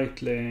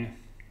slightly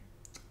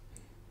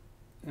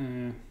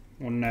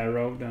more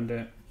narrow than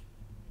the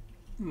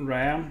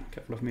RAM, a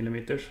couple of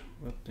millimeters,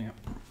 but yeah,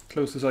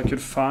 closest I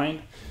could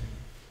find.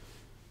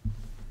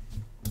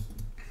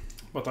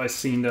 But I've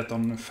seen that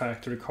on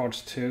factory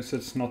cards too, so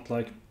it's not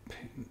like,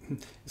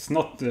 it's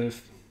not the,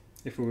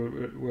 if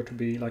we were to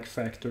be like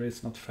factory,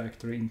 it's not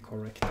factory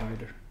incorrect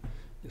either.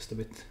 Just a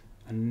bit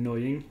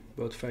annoying,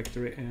 both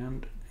factory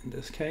and in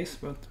this case,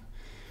 but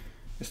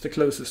it's the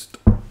closest.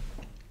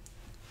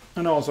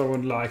 And also I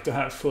would like to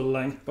have full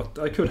length, but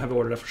I could have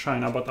ordered it for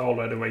China, but I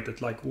already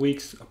waited like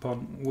weeks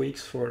upon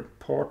weeks for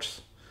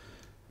parts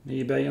on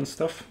eBay and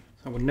stuff.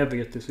 I would never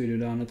get this video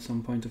done at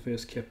some point if I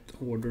just kept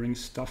ordering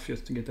stuff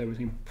just to get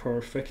everything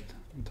perfect.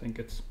 I think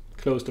it's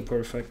close to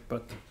perfect,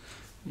 but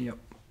yep.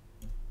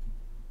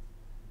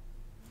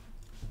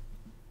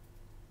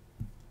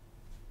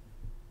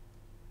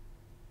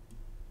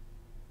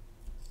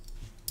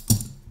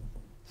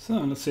 So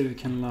let's see if we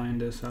can line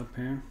this up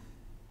here.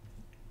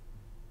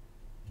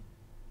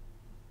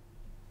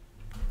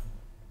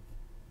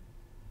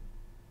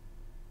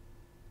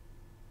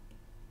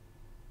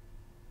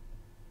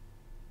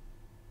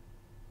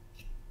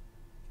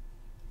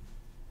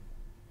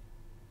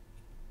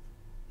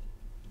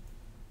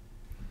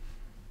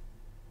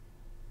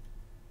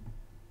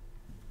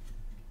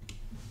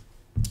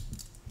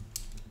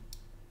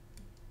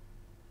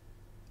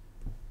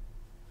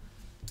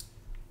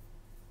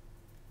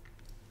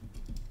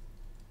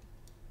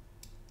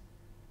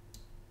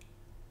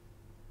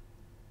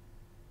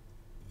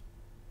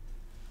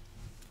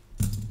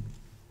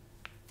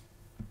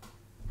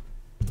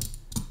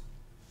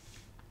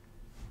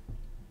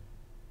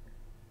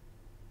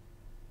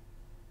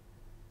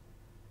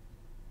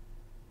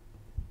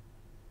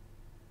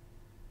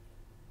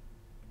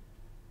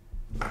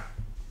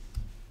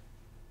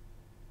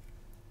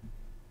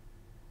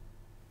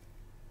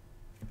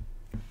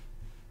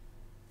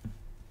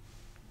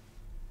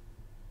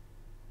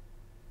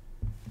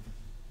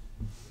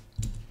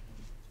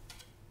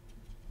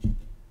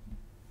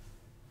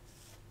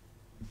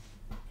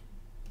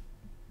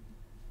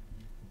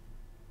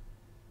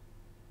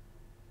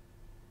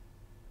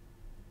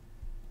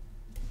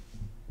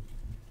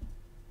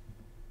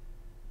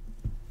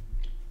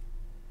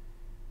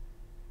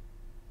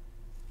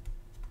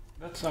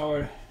 That's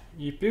our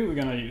GPU we're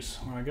gonna use,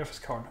 or our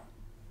graphics card.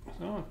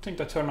 So I think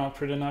that turned out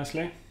pretty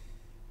nicely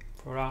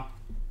for a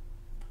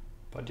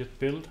budget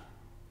build.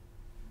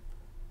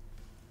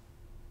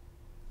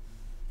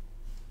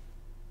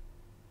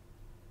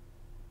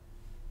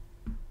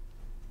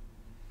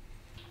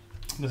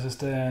 This is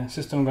the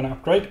system I'm gonna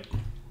upgrade.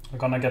 We're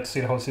gonna get to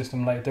see the whole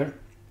system later.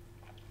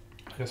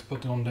 I just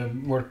put it on the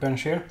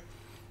workbench here.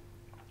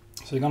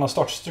 So we're gonna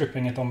start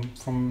stripping it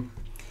from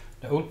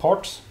the old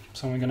parts.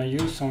 Some we're gonna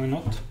use, some we're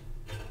not.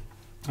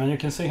 And you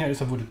can see here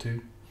it's a Voodoo 2.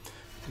 You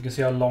can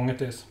see how long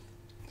it is.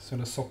 So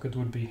the socket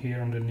would be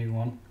here on the new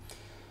one.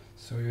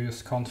 So you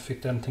just can't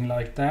fit anything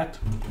like that.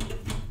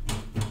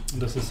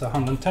 This is a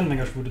 110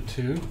 MHz Voodoo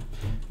 2,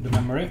 the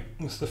memory.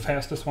 It's the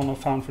fastest one I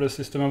found for the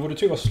system. And Voodoo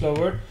 2 was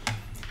slower.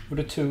 with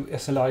the 2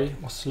 SLI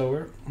was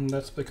slower, and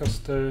that's because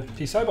the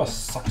PCI bus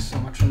sucks so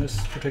much on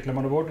this particular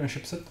motherboard and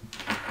chipset.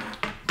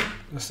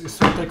 This is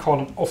what they call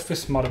an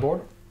office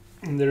motherboard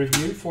in the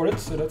review for it,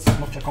 so that's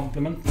not a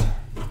compliment.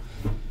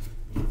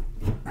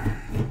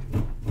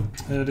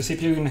 The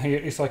CPU in here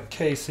is like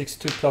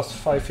K62 plus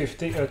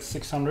 550 at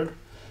 600.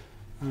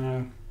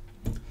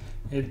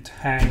 It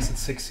hangs at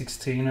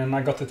 616, and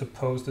I got it to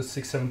post at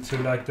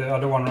 672 like the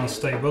other one runs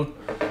stable.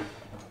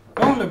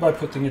 Only by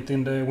putting it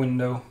in the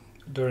window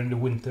during the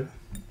winter.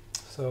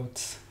 So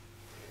it's...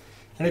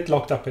 and it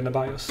locked up in the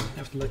BIOS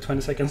after like 20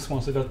 seconds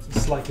once it got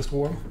the slightest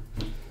warm.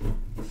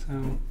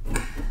 So...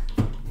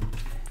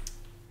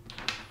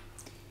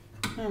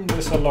 and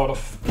there's a lot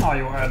of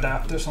I/O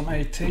adapters on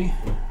AT.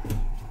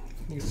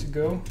 Needs to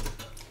go.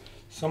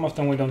 Some of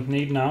them we don't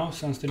need now,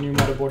 since the new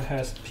motherboard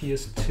has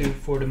PS2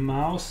 for the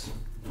mouse.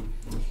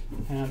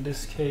 And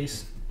this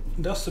case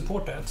does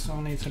support that, so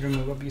I need to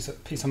remove a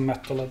piece of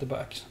metal at the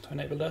back to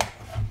enable that.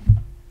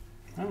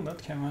 Oh,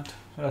 that came out.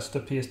 So that's the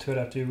PS2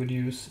 adapter you would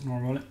use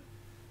normally.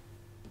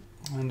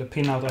 And the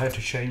pinout I had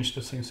to change,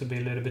 that seems to be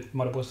a little bit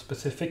motherboard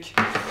specific.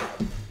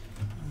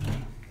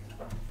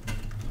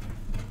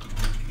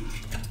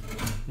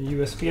 The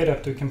USB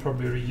adapter you can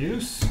probably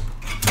reuse.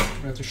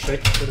 We have to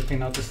check that the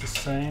pinout is the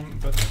same,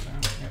 but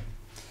yeah.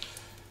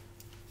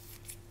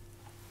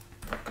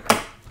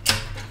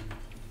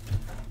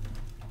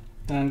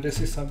 And this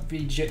is a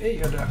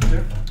VGA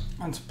adapter.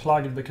 And it's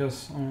plugged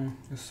because you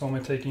saw me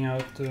taking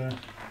out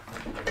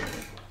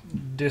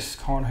this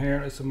card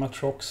here. It's a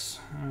Matrox.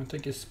 I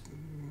think is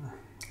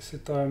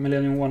it a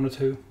Millennium 1 or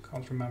 2?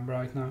 Can't remember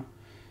right now.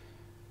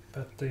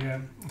 But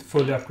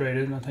fully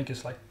upgraded. I think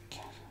it's like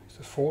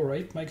 4 or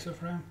 8 megs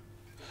of RAM.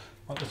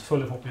 Well, it's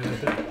fully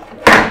populated.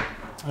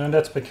 And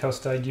that's because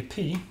the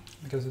IGP,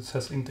 because it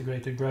has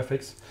integrated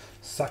graphics,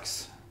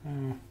 sucks.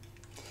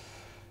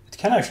 It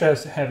can actually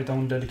have its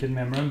own dedicated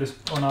memory on this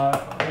on a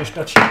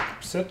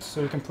chipset,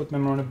 so you can put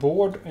memory on the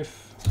board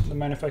if the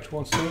manufacturer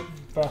wants to,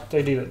 but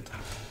they didn't.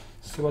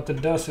 So what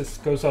it does is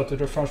goes out to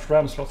the first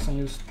RAM slots and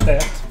use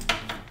that.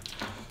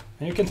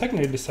 And you can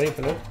technically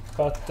disable it,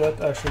 but that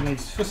actually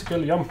needs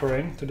physical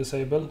jumpering to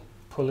disable.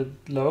 Pull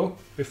it low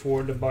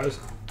before the BIOS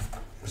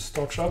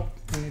starts up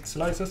in its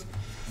slices.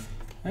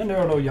 And there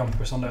are no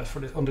jumpers on that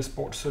on this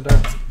board, so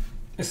that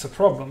is a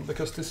problem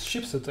because this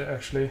chipset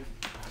actually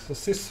is a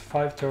SYS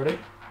 530,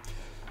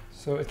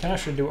 so it can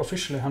actually do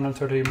officially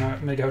 130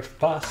 MHz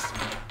bus,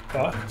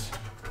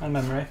 and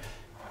memory,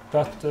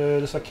 but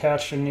there's a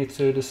catch. You need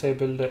to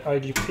disable the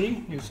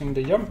IGP using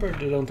the jumper.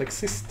 They don't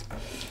exist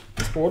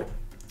this board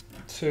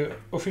to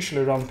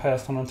officially run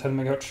past 110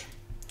 MHz,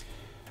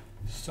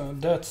 so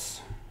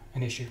that's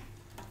an issue.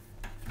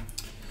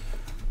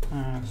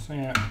 So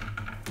yeah.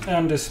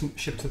 And this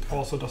chipset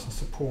also doesn't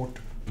support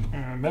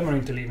memory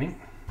interleaving,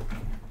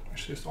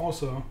 which is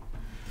also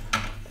a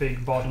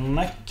big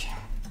bottleneck.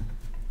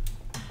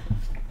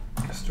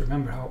 Just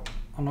remember how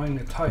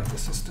annoyingly tight the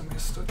system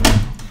is to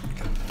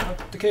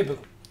cut the cable.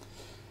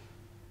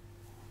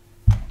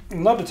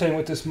 Another thing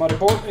with this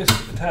motherboard is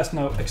it has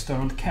no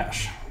external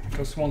cache,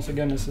 because once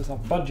again this is a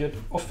budget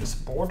office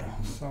board.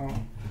 So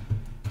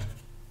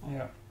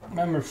yeah,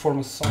 memory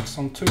performance sucks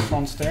on 2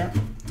 fronts there.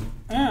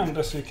 And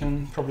as you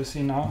can probably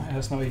see now, it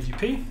has no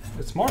AGP.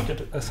 It's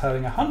marketed as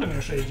having 100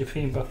 MHz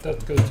AGP, but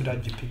that goes to the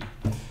IGP.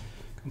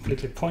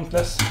 Completely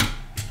pointless.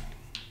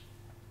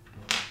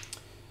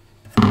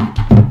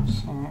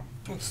 So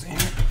let's see here.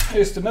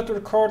 Here's the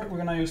network card. We're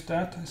gonna use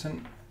that. It's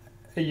an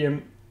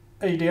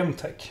ADM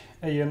Tech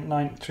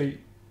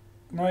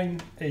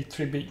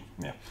AN983B.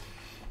 Yeah.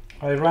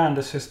 I ran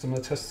the system.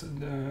 The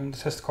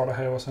test card I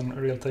had was an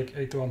Realtek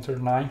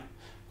 8139.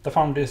 I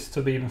found this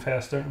to be even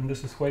faster, and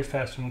this is way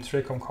faster than the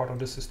 3-com card on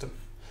this system.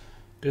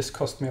 This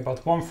cost me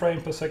about 1 frame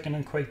per second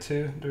in Quake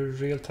 2, the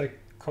Realtek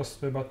cost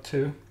me about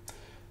 2,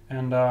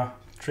 and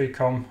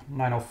 3-com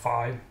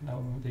 905,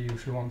 the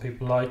usual one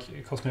people like,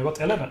 it cost me about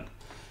 11.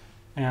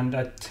 And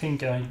I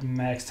think I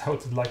maxed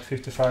out at like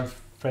 55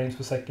 frames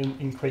per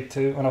second in Quake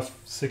 2 on a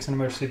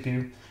 600 MHz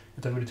CPU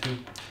with WD2.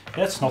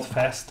 That's not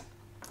fast.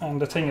 And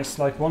the thing is,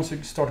 like, once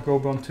you start go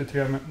beyond 2 to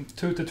 300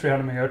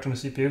 MHz on the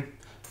CPU,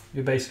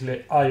 you're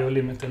basically I/O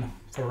limited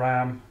for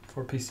RAM,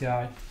 for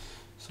PCI,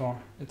 so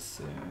it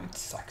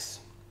sucks.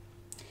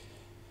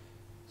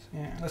 So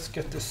yeah, let's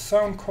get the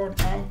sound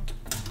card out.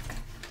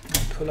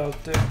 Pull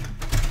out the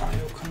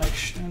I/O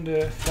connection,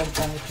 the front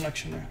panel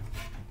connection there.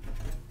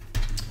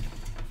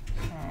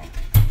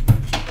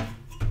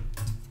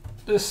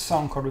 This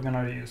sound card we're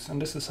gonna use, and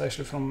this is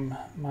actually from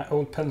my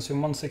old Pentium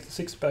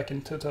 166 back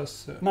in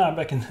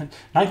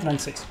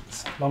 1996.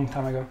 It's a long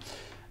time ago.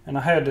 And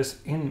I had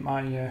this in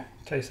my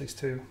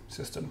K62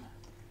 system.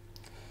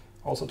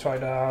 Also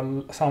tried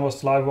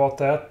Soundburst Live about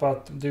that,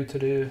 but due to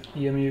the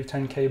EMU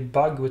 10K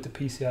bug with the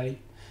PCI,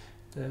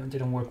 it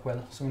didn't work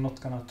well. So we're not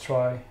gonna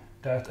try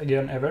that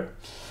again ever.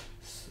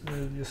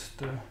 So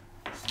just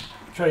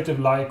Creative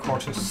Live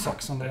card just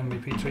sucks on the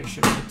MVP3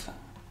 chipset.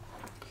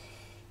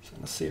 So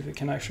let's see if we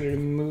can actually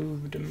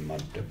remove the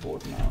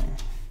motherboard now.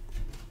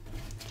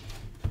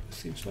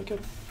 Seems like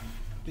it.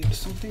 did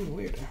something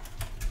weird.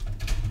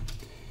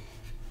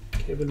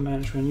 Cable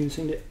management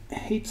using the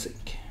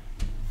heatsink.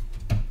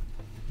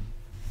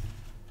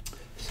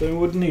 So you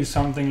would need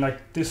something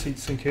like this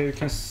heatsink here. You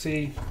can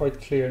see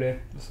quite clearly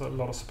there's a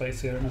lot of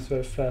space here and it's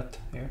very flat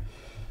here.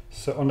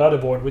 So on the other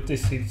board with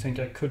this heatsink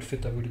I could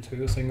fit a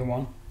VD2, a single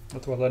one.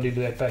 That's what I did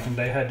back in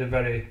the day. I had a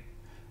very,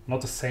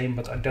 not the same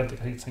but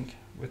identical heatsink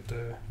with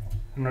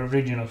an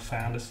original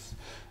fan. This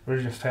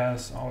original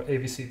fans or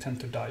AVC tend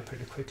to die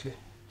pretty quickly.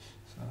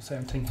 So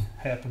same thing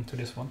happened to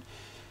this one.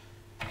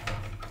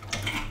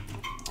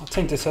 I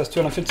think this has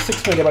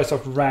 256 megabytes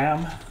of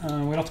RAM.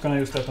 We're not going to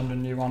use that on the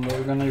new one though.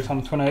 We're going to use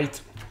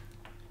 128.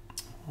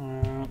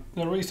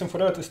 The reason for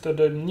that is that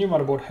the new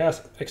motherboard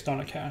has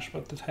external cache,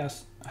 but it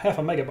has half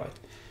a megabyte.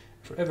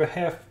 For every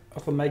half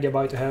of a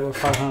megabyte you have a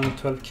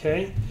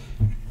 512K,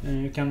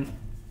 you can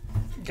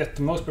get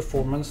the most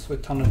performance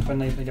with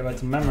 128 megabytes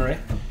of memory.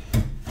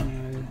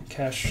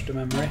 Cache the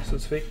memory, so to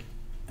speak.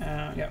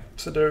 Yeah,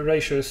 so the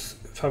ratio is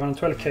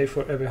 512K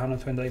for every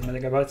 128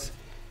 megabytes.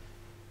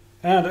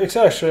 And it's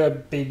actually a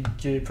big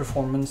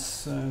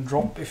performance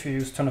drop if you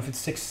use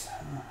 256.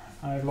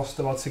 I've lost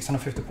about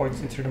 650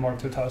 points in 3D Mark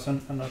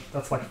 2000, and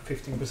that's like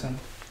 15%,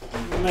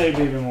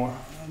 maybe even more.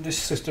 This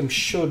system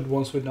should,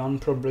 once we're done,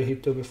 probably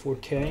hit over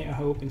 4K, I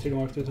hope, in 3D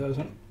Mark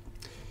 2000.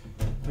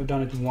 I've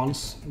done it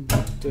once,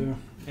 but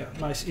yeah,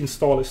 nice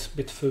install is a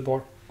bit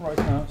foobar right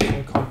now, so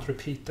I can't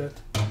repeat that.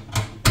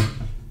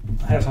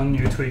 I have some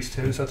new tweaks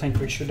too, so I think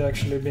we should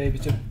actually be able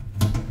to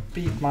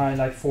beat my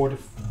like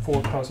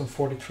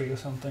 4043 or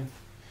something.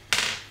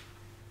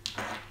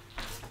 Let's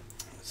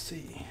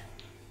see.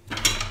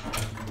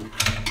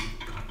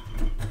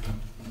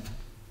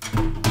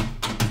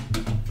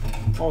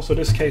 Also,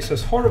 this case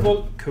has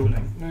horrible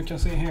cooling. You can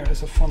see here,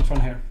 there's a front one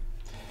here.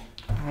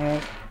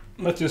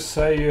 Let's just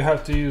say you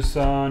have to use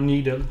a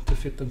needle to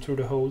fit them through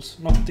the holes.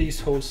 Not these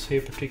holes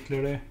here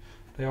particularly.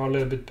 They are a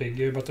little bit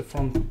bigger, but the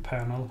front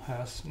panel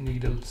has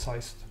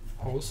needle-sized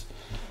holes.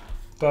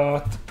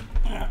 But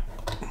yeah,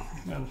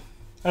 well,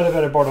 at the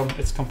very bottom,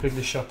 it's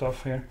completely shut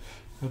off here.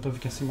 I don't know if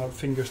you can see my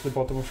fingers at the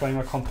bottom of the frame.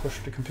 I can't push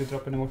the computer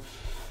up anymore.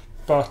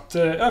 But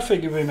I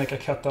figure we make a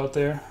cutout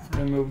there,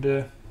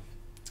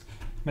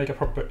 make a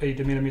proper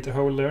 80mm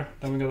hole there.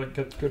 Then we're gonna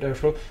get good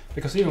airflow.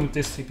 Because even with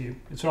this CPU,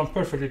 it's run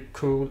perfectly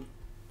cool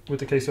with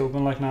the case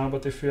open like now.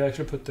 But if you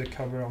actually put the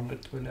cover on,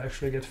 it will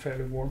actually get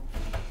fairly warm.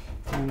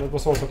 And that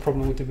was also a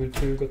problem with the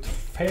VD2, got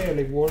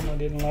fairly warm. I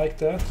didn't like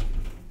that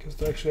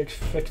because it actually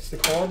affects the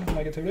card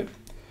negatively.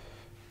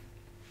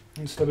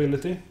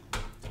 Instability.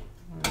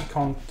 You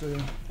can't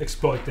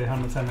exploit the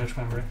 110H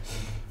memory.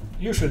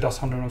 Usually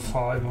does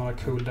 105 on a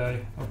cool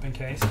day open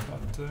case,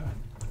 but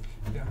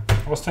yeah.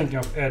 I was thinking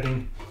of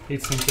adding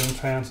heatsink and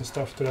fans and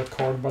stuff to that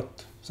card,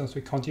 but since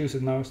we can't use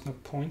it now, it's no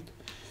point.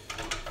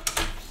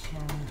 So,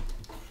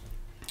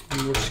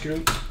 inward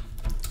screw.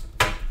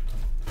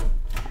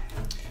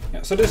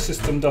 Yeah, so this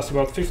system does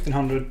about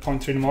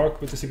 1500.3 mark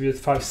with the CPU at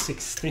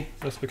 560.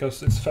 That's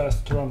because it's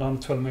fast to run down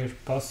 12 megabits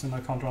plus, and I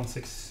can't run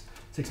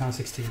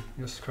 616.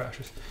 Just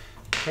crashes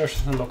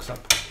and locks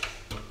up.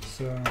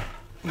 So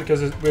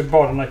because we're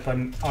bottlenecked by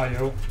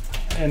I/O,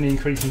 any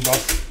increase in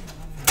bus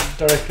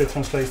directly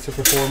translates to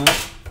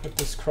performance with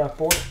this crap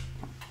board.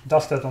 It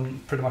does that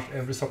on pretty much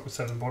every socket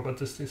 7 board, but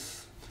this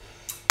is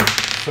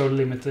so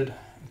limited.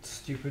 It's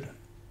stupid.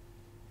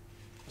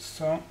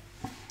 So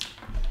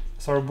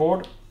it's our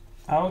board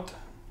out.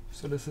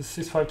 So this is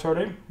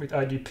 6530 with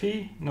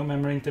IGP, no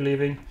memory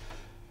interleaving.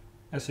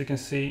 As you can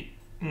see,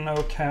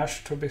 no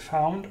cache to be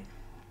found.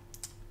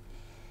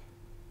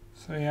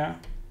 So yeah,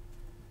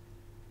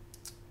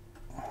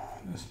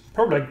 it's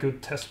probably a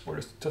good test board.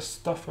 It's just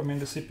stuff. I mean,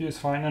 the CPU is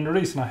fine, and the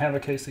reason I have a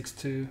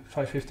K62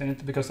 550 in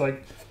it because I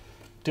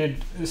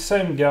did the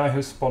same guy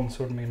who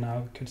sponsored me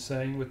now, could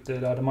say, with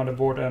the other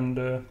motherboard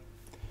and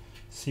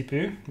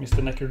CPU,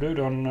 Mr. Necker Dude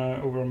on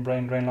over on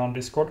Brain Drainland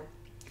Discord.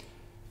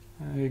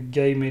 He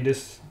gave me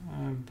this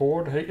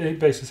board. He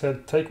basically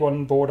said, take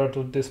one board out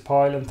of this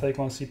pile and take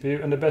one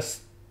CPU. And the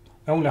best,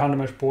 only 100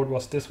 mesh board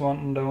was this one,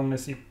 and the only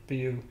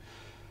CPU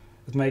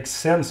that makes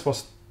sense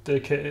was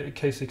the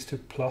K62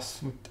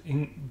 Plus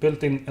with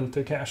built-in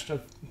L2 cache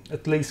that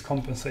at least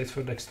compensates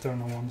for the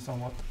external one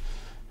somewhat.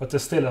 But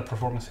there's still a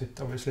performance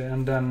hit, obviously,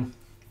 and then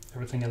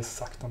everything else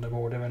sucked on the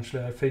board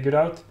eventually, I figured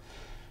out.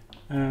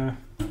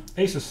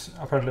 Asus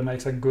apparently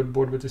makes a good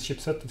board with this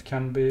chipset that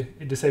can be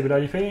disabled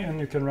IGP, and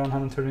you can run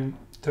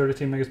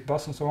 130 megahertz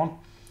bus and so on.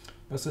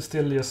 But it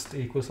still just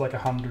equals like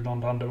 100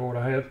 on the underboard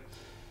I had.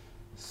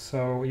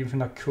 So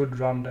even if I could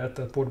run that,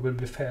 that board would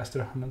be faster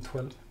than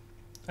 112.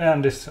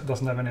 And this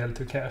doesn't have any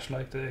L2 cache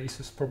like the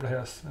Asus probably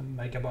has, a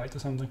megabyte or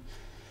something.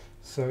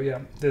 So yeah,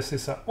 this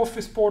is an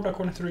office board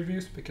according to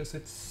reviews because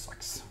it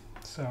sucks.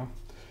 So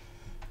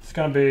it's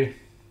gonna be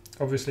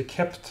obviously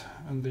kept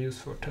and be used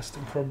for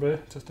testing, probably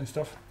testing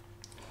stuff.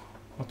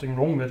 Nothing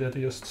wrong with it,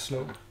 it's just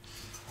slow.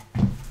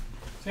 So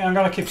yeah, I'm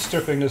gonna keep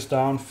stripping this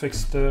down,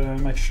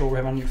 make sure we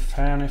have a new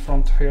fan in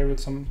front here with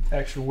some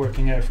actual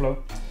working airflow.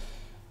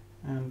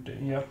 And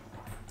yeah,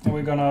 And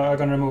I'm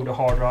gonna remove the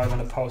hard drive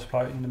and the power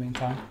supply in the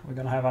meantime. We're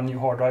gonna have a new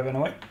hard drive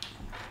anyway.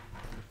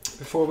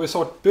 Before we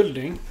start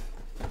building,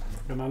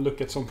 we're gonna look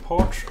at some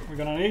parts we're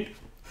gonna need.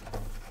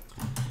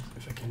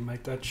 If I can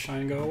make that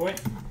shine go away.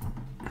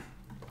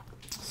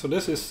 So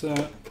this is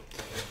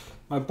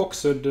my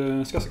boxed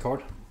SCSI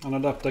card, an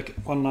Adaptec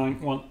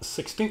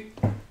 19160.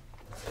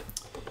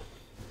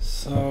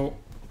 So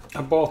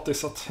I bought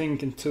this I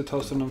think in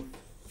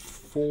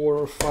 2004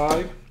 or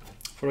 5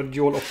 for a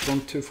dual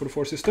Opton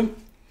 244 system.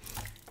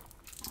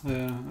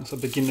 As a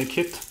beginner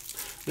kit.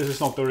 This is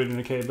not the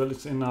original cable,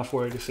 it's in a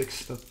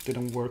 486 that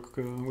didn't work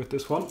with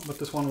this one, but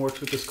this one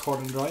works with this card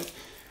and drive.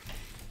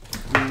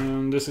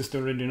 And this is the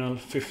original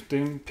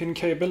 15-pin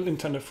cable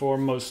intended for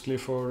mostly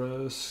for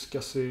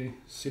SCSI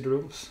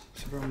CD-ROM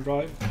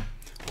drive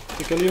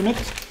optical unit.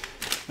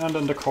 And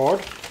then the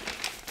card,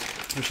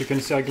 which you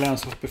can see I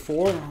glanced at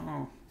before,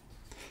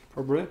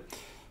 probably.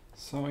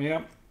 So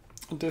yeah,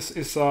 this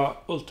is a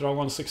Ultra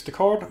 160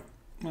 card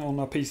on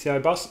a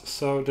PCI bus,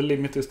 so the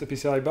limit is the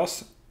PCI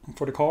bus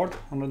for the card,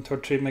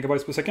 133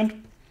 megabytes per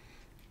second.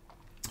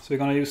 So we're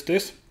gonna use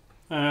this.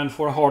 And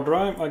for a hard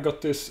drive, I got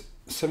this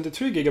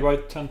 73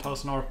 gigabyte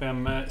 10,000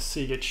 RPM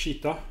Seagate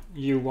Cheetah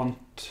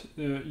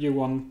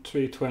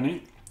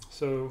U1320.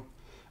 So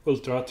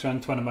Ultra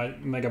 320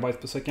 megabytes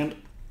per second.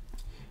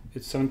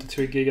 It's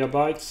 73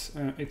 gigabytes.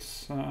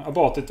 I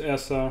bought it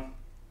as a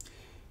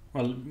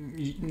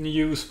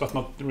used but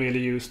not really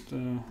used.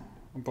 I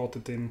bought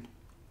it in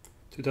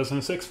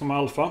 2006 from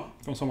Alpha,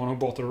 from someone who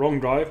bought the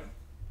wrong drive.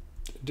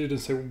 Didn't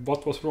say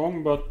what was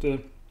wrong, but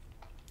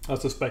I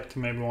suspect he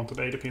maybe wanted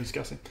 80-pin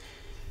SCSI.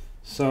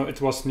 So it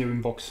was new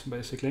in box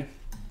basically.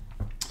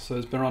 So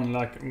it's been running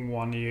like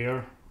 1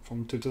 year,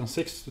 from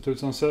 2006 to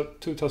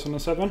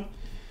 2007.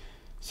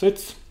 So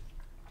it's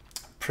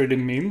pretty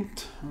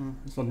mint.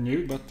 It's not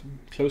new, but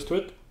close to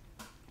it.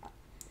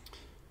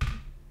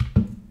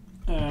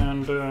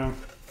 And then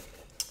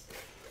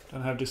I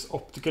have this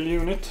optical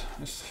unit.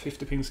 It's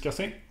 50-pin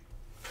SCSI.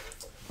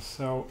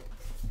 So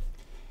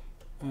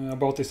I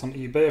bought this on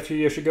eBay a few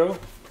years ago.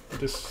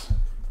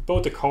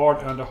 Both the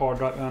card and the hard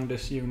drive and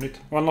this unit.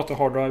 Well, not the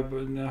hard drive,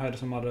 but I had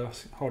some other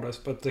hard drives,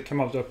 but they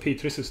came out with a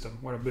P3 system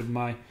where I built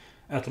my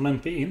Atom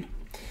MP in.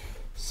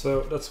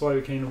 So that's why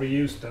we can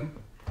reuse them.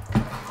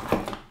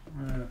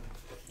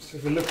 So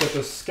if we look at the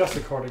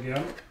SCSI card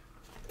again,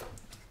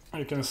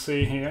 you can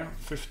see here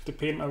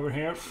 50-pin over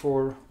here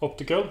for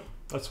optical.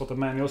 That's what the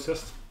manual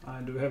says.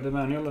 I do have the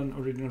manual and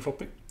original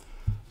floppy.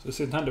 So it's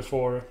intended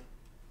for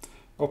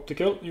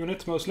optical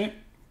units mostly,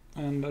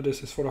 and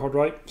this is for the hard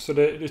drive. So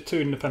there's two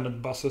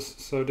independent buses,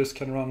 so this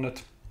can run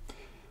at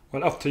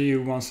up to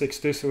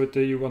U160. So with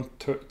the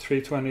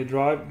U1320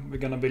 drive we're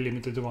gonna be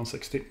limited to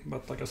 160,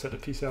 but like I said, the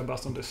PCI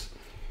bus on this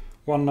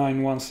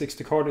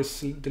 19160 card is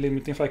the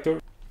limiting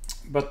factor.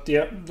 But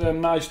yeah, the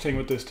nice thing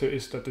with this too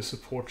is that it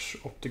supports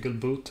optical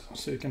boot,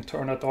 so you can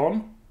turn that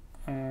on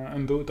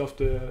and boot off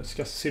the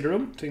SCSI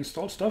CD-ROM to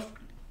install stuff.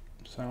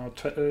 So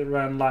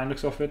ran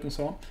Linux off it and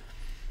so on.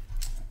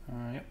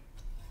 Yeah.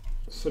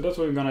 So that's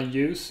what we're gonna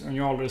use, and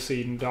you already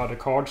seen the other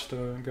cards,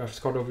 the graphics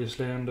card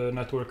obviously, and the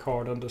network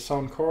card and the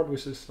sound card,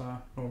 which is the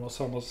normal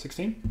Sound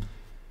 16.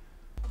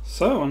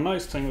 So a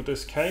nice thing with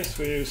this case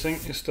we're using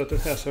is that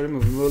it has a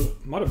removable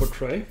motherboard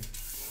tray.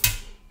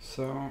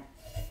 So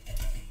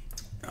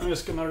I'm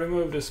just gonna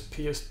remove this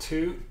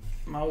PS2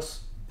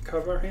 mouse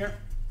cover here.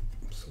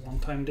 It's a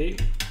one-time deal.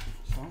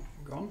 So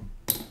gone.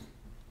 So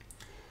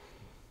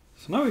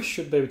now we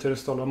should be able to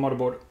install a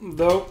motherboard.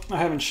 Though I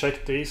haven't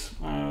checked these.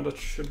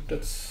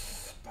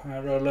 That's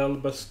parallel,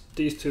 but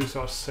these two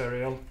are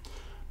serial.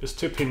 There's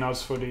two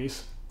pinouts for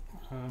these.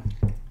 I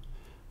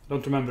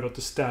don't remember what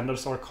the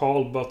standards are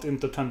called, but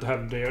Intel tend to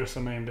have theirs,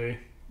 and maybe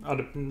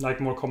other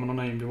like more common on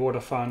AMD board I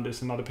found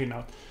is another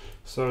pinout.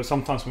 So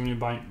sometimes when you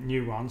buy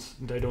new ones,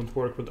 they don't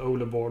work with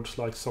older boards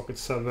like socket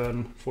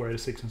 7,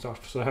 486 and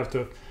stuff. So I have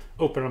to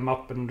open them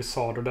up and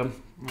desolder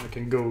them. I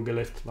can Google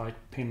it, like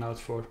pinouts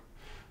for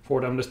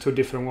them. There's two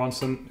different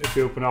ones, and if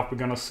you open up, you're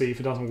gonna see if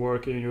it doesn't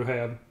work,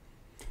 and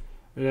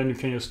then you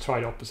can just try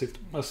the opposite.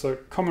 That's a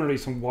common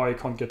reason why I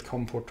can't get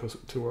COM port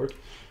to work.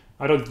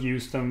 I don't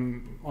use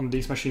them on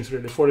these machines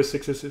really.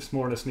 46s is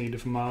more or less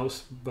needed for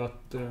mouse, but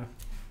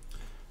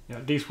yeah,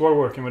 these were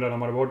working with that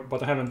motherboard,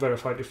 but I haven't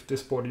verified if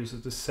this board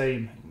uses the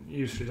same. It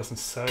usually doesn't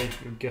say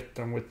you get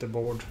them with the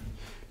board.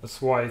 That's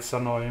why it's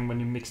annoying when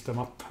you mix them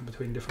up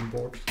between different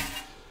boards.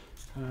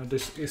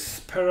 This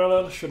is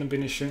parallel, shouldn't be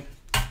an issue.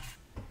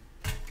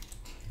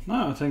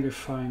 Now I think we're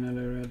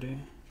finally ready.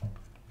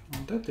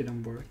 Oh, that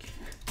didn't work.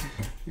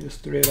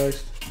 Just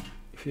realized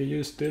if you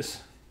use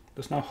this,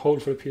 there's no hole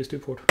for the PS2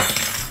 port.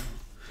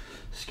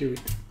 Screw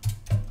it.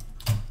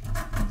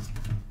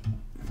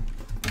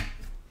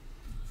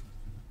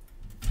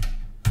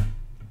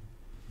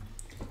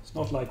 It's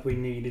not like we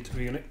need it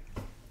really.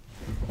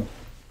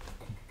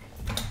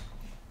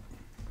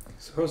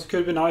 So it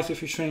could be nice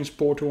if you change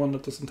board to one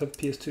that doesn't have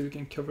PS2, you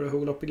can cover the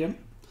hole up again.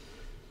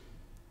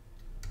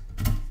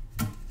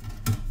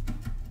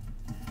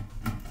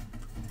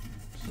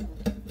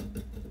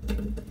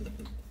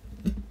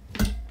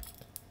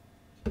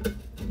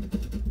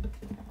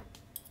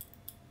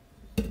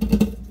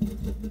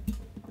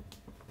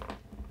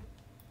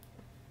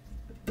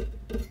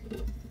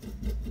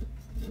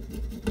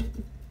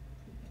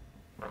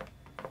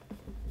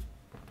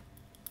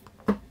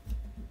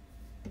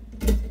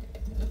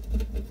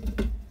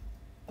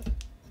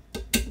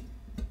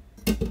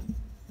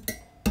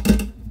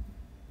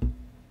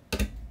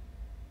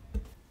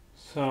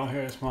 So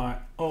here's my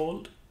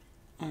old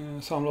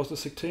Sound Blaster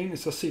 16.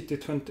 It's a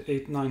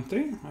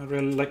CT2890. I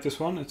really like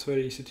this one. It's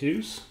very easy to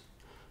use.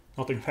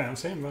 Nothing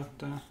fancy, but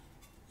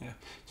yeah,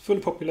 it's fully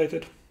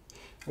populated.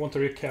 I want to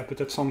recap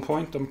it at some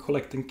point. I'm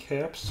collecting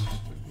caps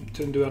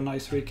to do a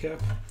nice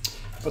recap.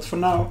 But for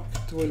now,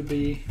 it will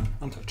be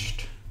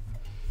untouched.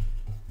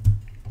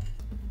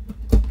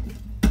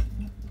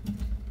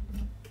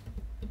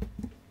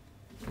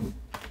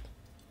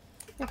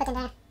 Put in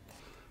there.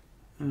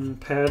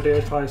 Pair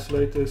there to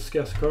isolate this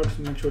gas card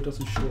to make sure it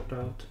doesn't short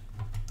out.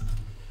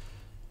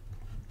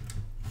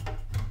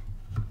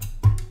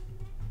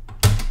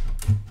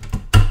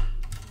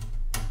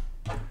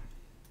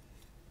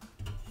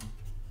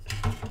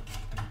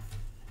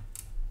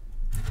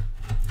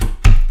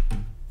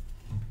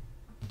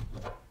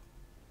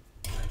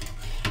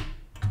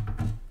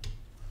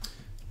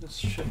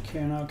 Let's check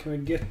here now, can we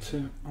get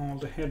to all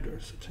the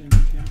headers at the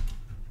here?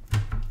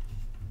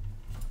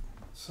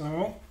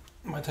 So,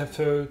 might have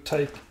to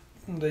take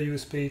the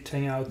USB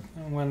thing out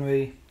when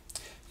we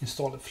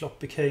install the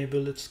floppy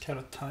cable. It's kind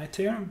of tight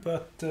here,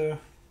 but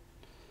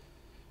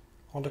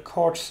all the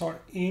cards are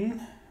in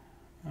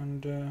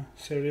and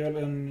serial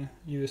and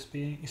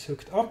USB is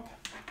hooked up.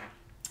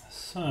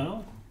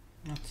 So,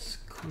 let's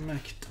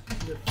connect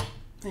the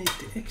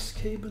 80X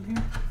cable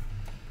here.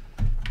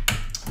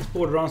 This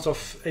board runs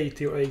off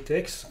 80 or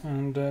 80X,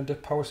 and the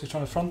power switch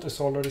on the front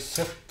is already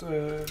set.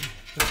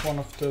 It's one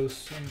of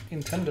those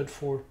intended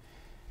for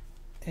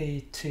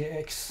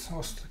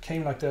ATX.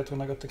 Came like that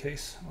when I got the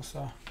case.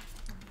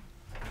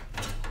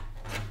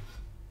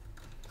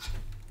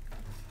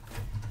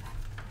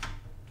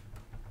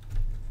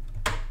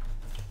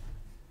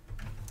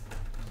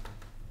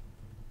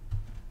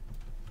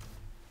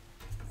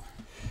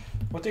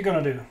 What are you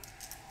gonna do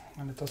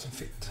when it doesn't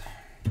fit?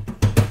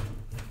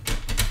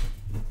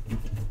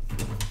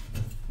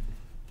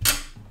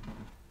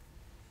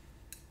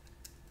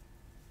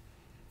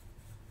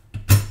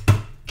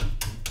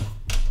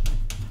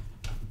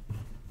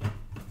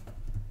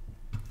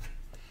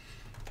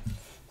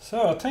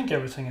 So I think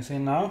everything is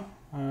in now.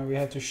 We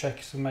have to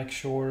check to make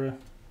sure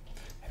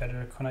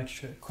header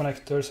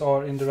connectors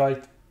are in the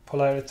right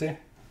polarity,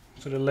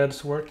 so the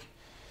LEDs work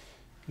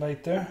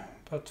later.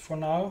 But for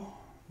now,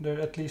 they're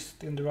at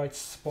least in the right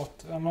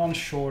spot. I'm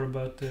unsure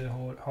about the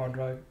hard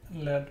drive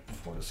LED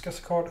for the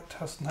SCSI card. It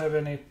doesn't have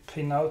any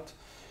pin out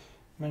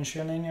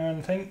mentioning or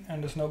anything,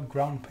 and there's no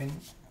ground pin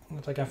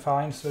that I can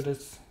find, so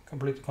it's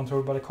completely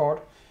controlled by the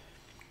card.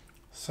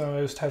 So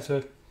I just have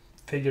to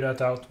figure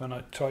that out when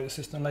I try the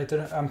system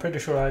later. I'm pretty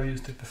sure I've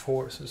used it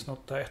before, so it's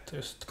not that, I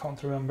just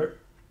can't remember.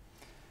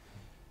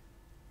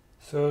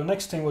 So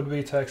next thing would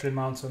be to actually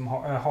mount some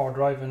hard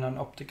drive in an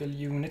optical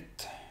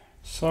unit.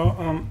 So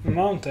I'm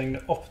mounting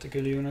the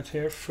optical unit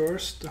here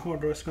first. The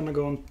hard drive is gonna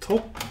go on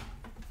top.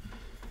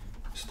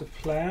 It's the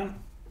plan.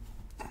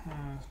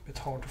 It's a bit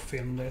hard to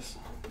film this.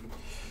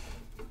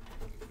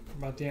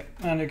 But yeah,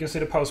 and you can see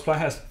the power supply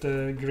has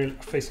the grill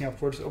facing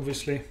upwards,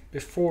 obviously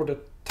before the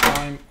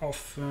time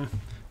of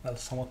well,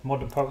 somewhat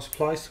modern power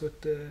supplies with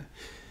the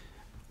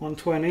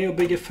 120 or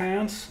bigger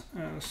fans.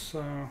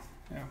 So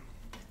yeah,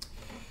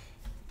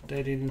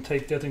 they didn't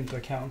take that into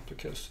account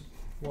because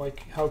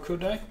how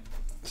could they?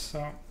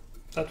 So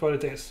that's what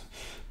it is.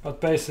 But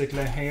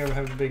basically here we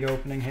have a big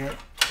opening here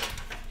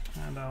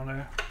and down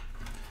there.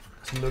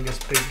 It doesn't look as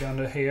big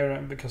under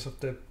here because of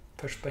the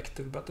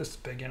perspective, but it's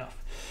big enough.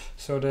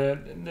 So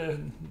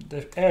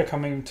the air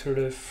coming to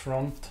the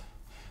front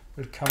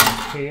will come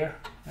up here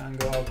and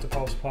go out the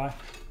power supply.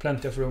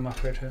 Plenty of room up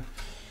here too.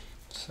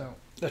 So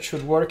that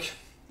should work.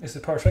 Is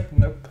it perfect?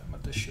 Nope,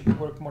 but this should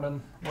work more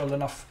than well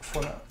enough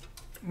for a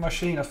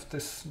machine of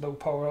this low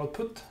power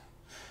output.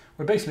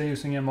 We're basically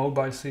using a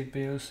mobile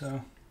CPU,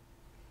 so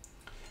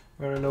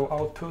very low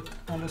output.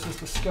 And this is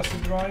the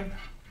SCSI drive.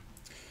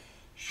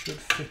 Should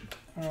fit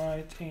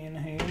right in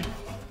here.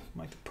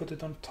 Might put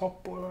it on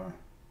top or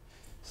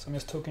so. I'm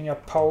just hooking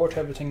up power to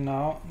everything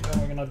now.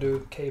 Then we're gonna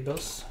do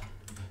cables.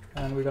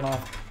 And we're gonna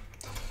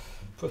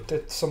put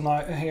it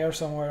here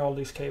somewhere, all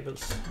these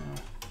cables,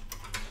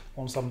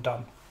 once I'm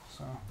done.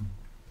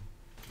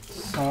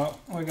 So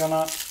we're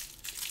gonna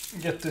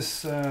get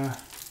this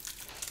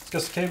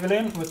SCSI cable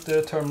in with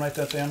the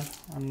terminator at the end,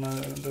 and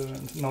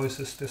the noise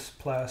is this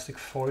plastic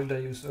foil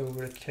they use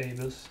over the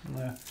cables. And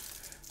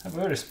a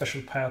very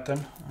special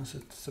pattern, as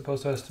it's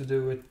supposed to have to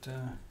do with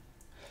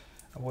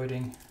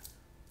avoiding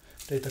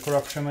data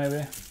corruption,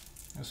 maybe,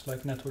 just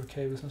like network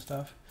cables and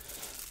stuff.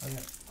 Yeah,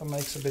 that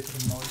makes a bit of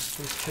a noise,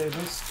 these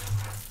cables.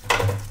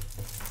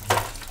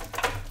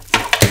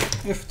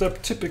 If they're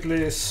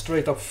typically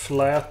straight up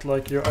flat,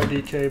 like your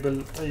ID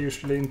cable, are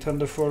usually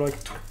intended for like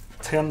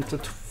 10 to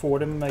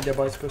 40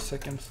 megabytes per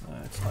second.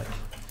 It's like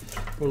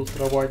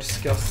ultra wide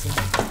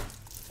SCSI.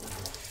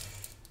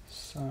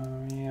 So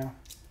yeah.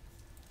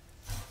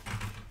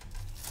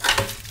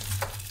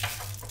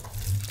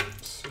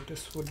 So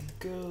this would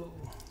go.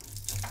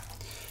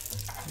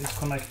 These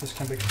connectors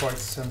can be quite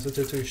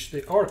sensitive to each.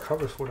 They are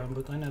covered for them,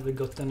 but I never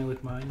got any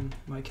with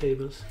my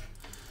cables.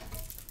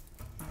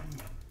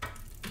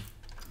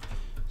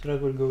 So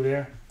that will go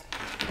there.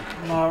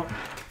 Now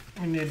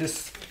we need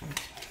this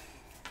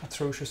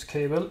atrocious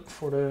cable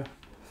for the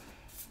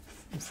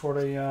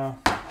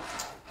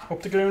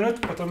optical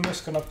unit, but I'm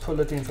just gonna pull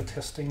it in for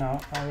testing now.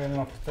 I'm really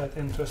not that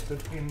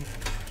interested in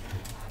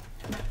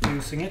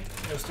using it,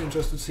 just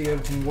interested to see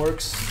everything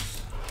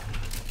works.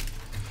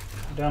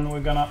 Then we're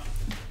gonna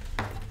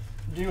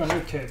do a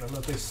new cable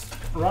that is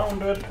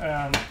rounded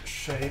and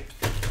shaped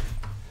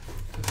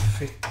to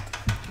fit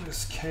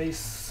this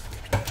case.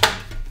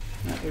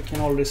 You can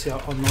already see how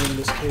annoying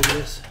this cable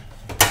is,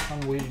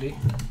 unwieldy.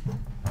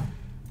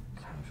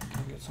 So if we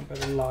can get some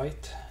better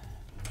light.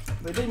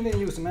 They didn't even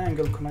use an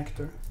angle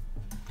connector.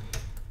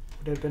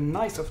 It would have been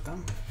nice of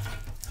them,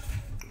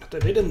 but they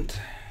didn't.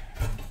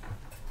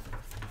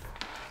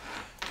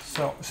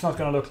 So it's not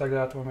going to look like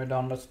that when we're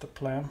done. That's the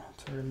plan,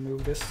 to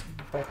remove this,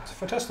 but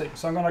for testing.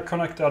 So I'm going to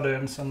connect the other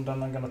ends and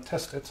then I'm going to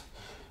test it.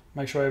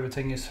 Make sure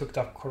everything is hooked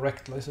up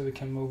correctly so we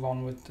can move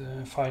on with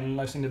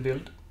finalizing the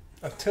build.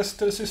 I've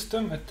tested the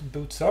system, it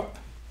boots up.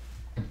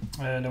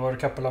 There were a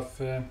couple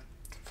of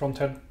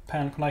front-head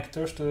pan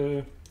connectors.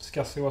 The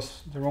SCSI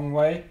was the wrong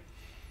way.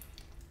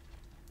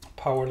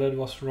 Power lead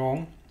was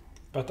wrong,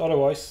 but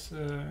otherwise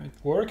it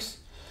works.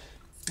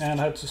 And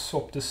I had to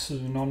swap the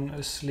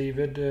Xenon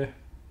sleeved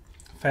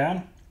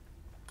fan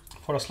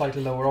for a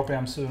slightly lower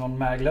RPM Xenon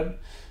maglev.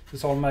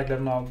 It's all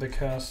maglev now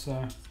because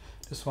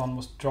this one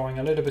was drawing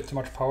a little bit too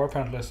much power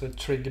apparently, so it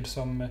triggered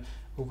some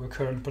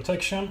overcurrent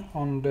protection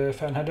on the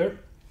fan header.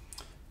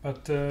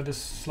 But this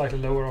slightly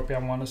lower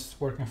RPM one is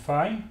working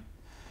fine.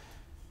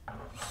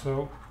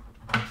 So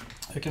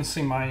you can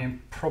see my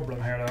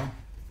problem here though.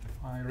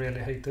 I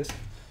really hate this.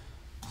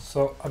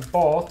 So I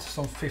bought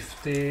some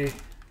 50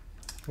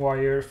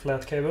 wire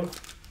flat cable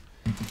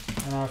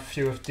and a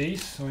few of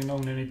these, so we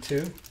only need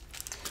 2.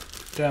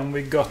 Then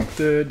we got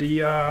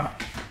the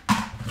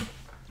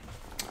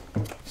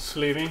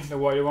sleeving, the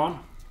wire one.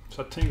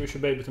 So I think we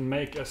should be able to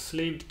make a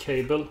sleeved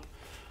cable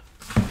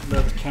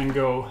that can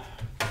go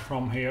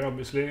from here,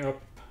 obviously,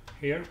 up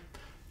here.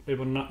 A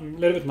little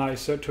bit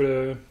nicer to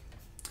the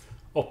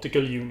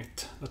optical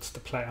unit. That's the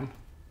plan.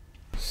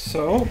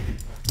 So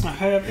I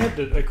have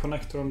added a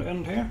connector on the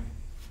end here.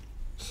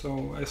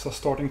 So as a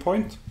starting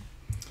point.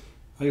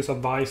 I use a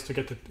vise to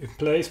get it in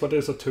place, but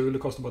there's a tool that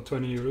costs about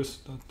 20 euros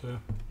that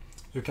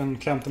you can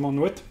clamp them on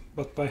with,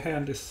 but by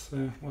hand is,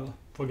 well,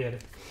 forget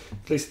it.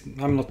 At least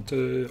I'm not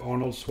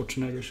Arnold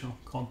Schwarzenegger, so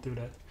can't do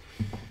that.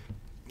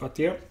 But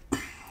yeah,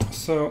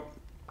 so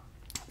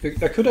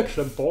I could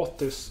actually have bought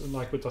this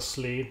like with a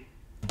sleeve,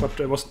 but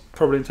it was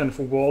probably intended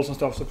for walls and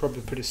stuff, so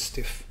probably pretty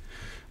stiff.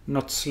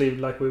 Not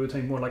sleeved like we would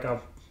think, more like a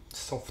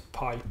soft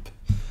pipe.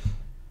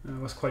 It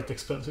was quite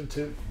expensive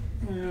too.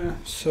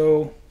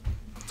 So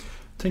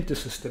I think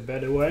this is the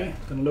better way.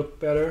 It's gonna look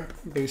better,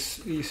 be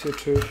easier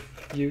to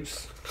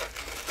use.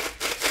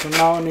 So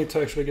now I need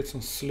to actually get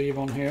some sleeve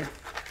on here.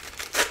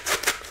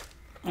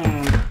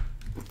 And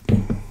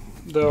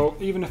though,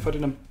 even if I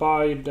didn't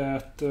buy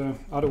that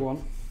other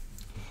one,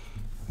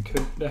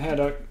 they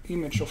had an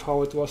image of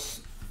how it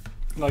was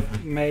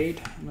like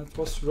made, and it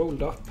was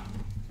rolled up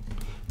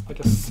like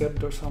a Z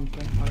or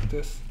something like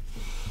this.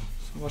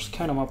 So it was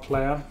kind of my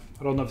plan.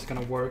 I don't know if it's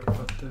gonna work,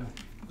 but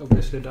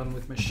obviously done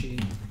with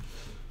machine.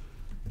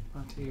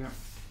 But here,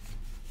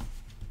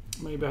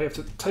 maybe I have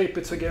to tape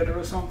it together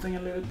or something a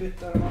little bit.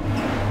 I don't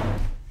know.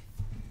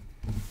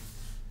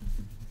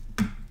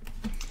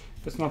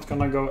 It's not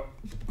gonna go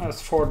as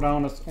far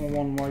down as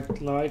one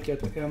might like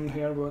at the end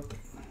here, but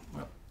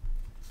well,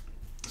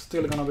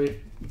 still gonna be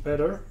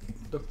better,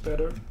 look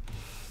better,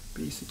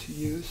 be easy to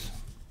use.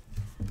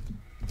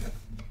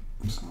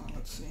 So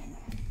let's see.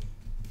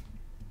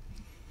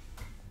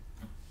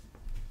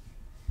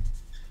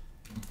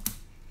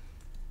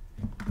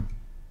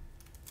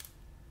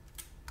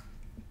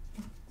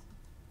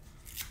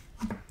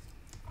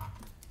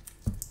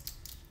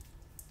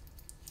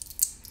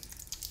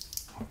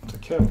 The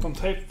Captain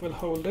tape will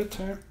hold it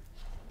here.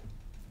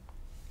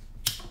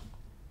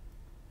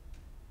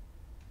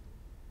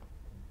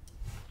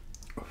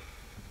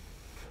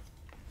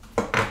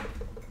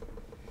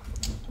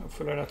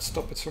 Hopefully that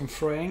stops it from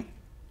fraying.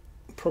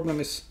 Problem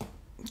is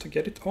to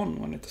get it on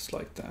when it is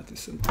like that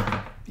isn't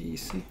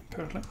easy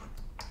apparently.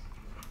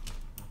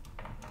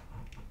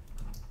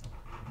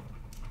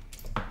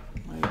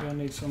 Maybe I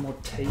need some more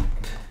tape.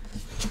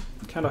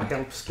 It kind of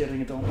helps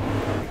getting it on.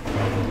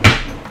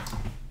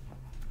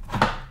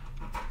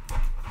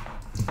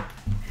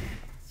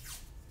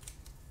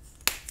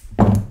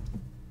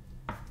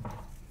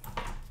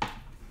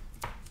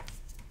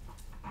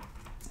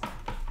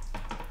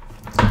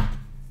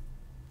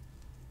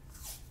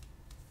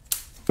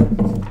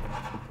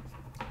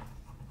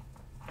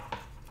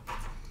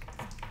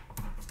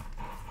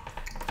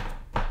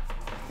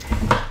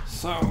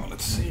 So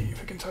let's see if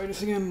we can try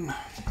this again.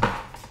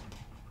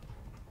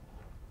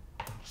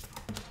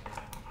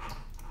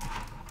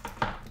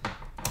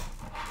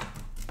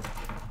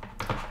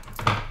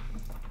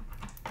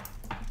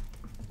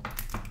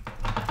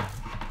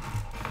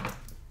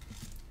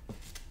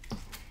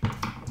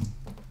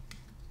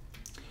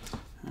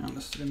 And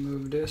let's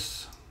remove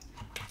this.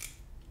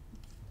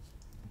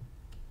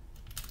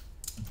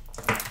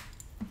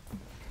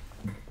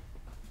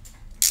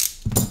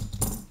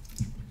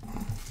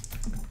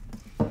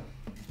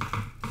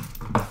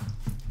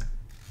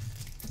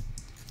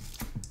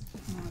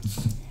 Let's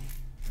see.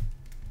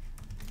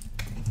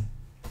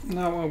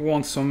 Now I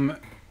want some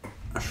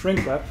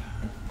shrink wrap.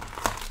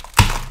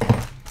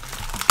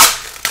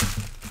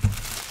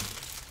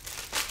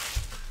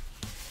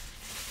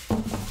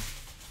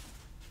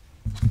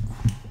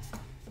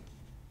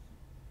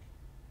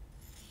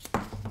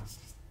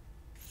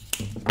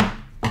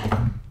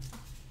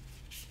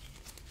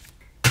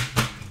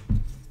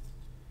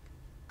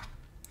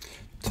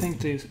 I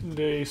think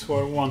these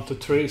were 1 to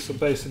 3, so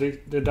basically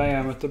the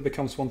diameter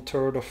becomes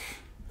 1/3 of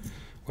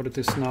what it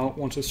is now.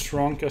 Once it's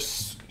shrunk, it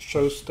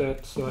shows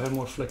that, so I have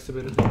more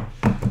flexibility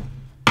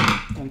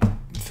and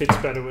it fits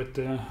better with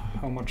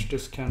how much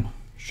this can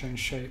change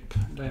shape,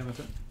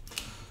 diameter.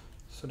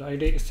 So the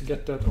idea is to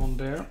get that on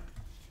there.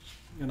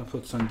 I'm gonna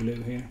put some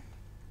glue here.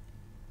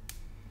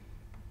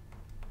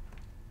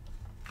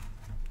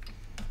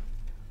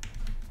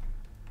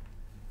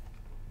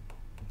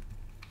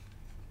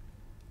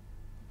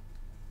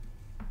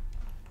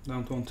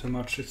 Don't want too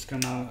much, it's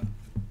gonna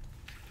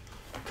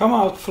come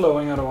out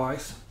flowing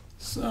otherwise.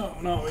 So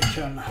now we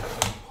can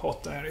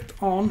hot air it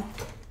on.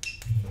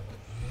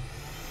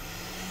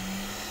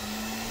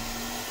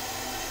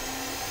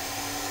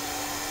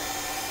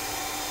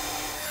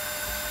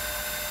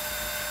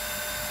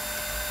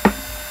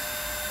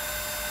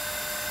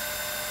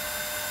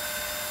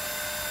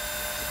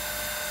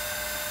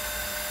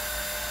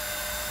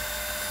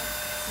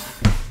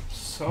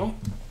 So,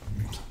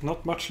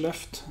 not much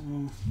left.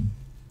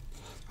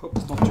 Hope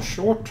it's not too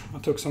short. I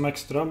took some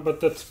extra, but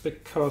that's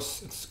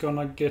because it's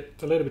gonna get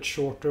a little bit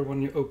shorter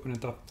when you open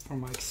it up,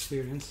 from my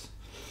experience.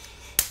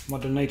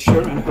 Mother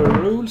Nature and her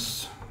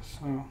rules.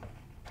 So,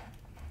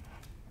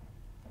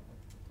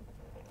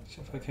 see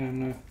if I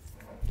can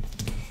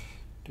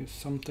do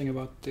something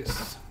about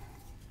this.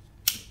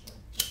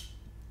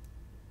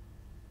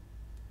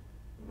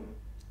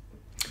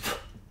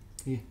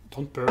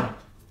 Don't burn.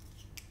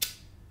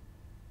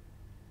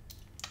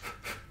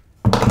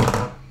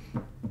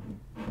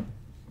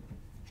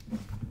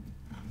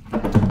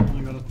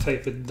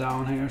 Tape it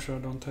down here so I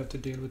don't have to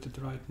deal with it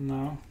right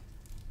now.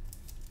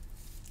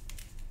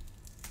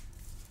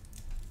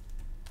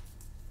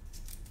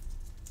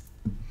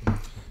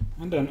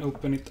 And then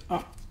open it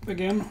up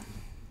again.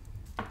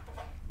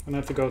 And I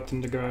have to go out in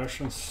the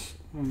garage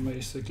and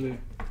basically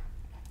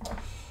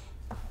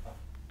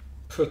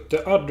put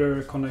the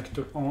other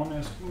connector on.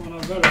 I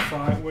want to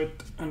verify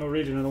with an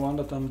original one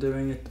that I'm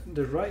doing it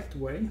the right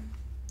way.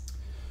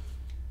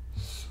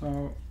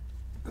 So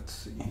let's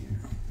see here.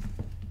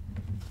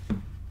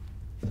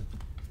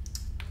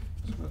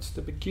 That's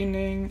the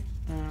beginning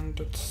and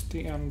that's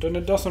the end. And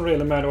it doesn't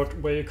really matter what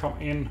way you come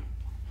in,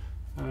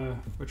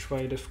 which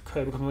way the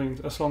cable comes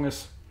in, as long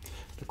as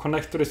the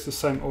connector is the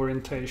same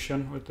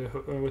orientation with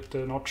the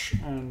notch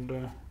and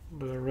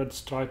the red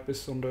stripe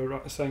is on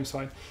the same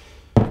side.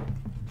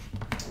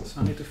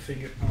 So I need to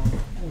figure out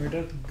where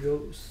that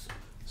goes.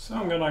 So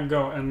I'm gonna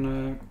go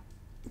and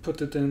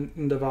put it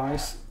in the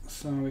vise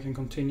so we can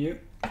continue.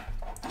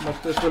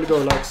 But it will go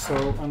like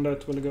so, and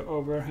that will go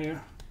over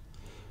here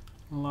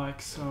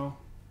like so.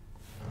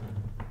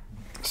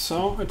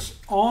 So it's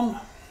on.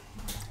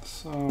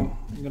 So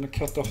I'm gonna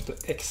cut off the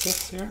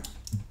excess here.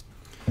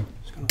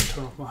 Just gonna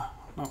turn off my.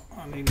 No,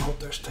 I need a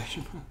hot air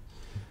station.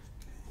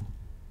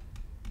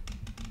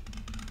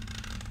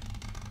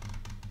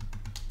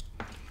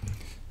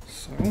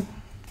 So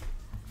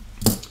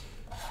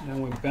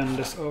then we bend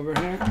this over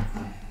here.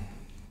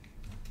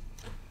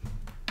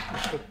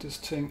 Put this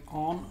thing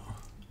on,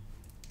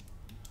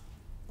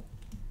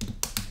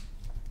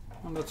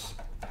 and that's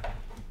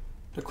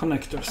the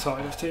connector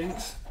side of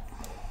things.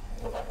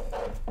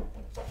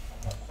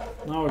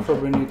 Now we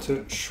probably need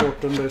to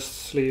shorten this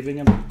sleeving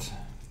a bit.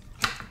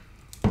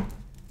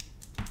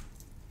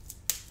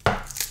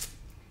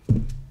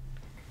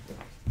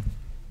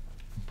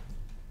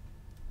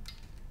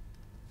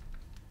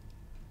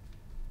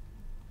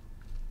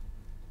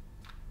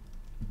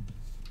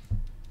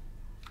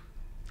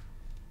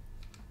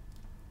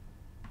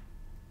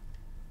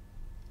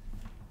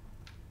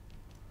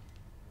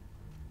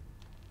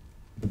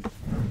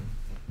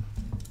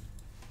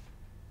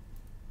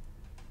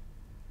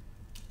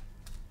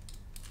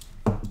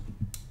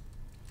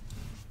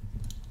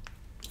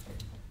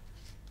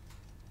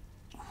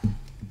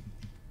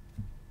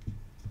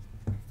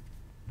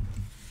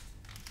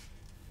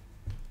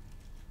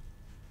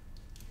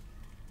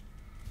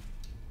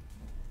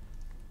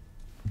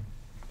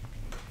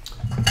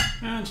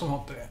 And some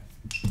hot air.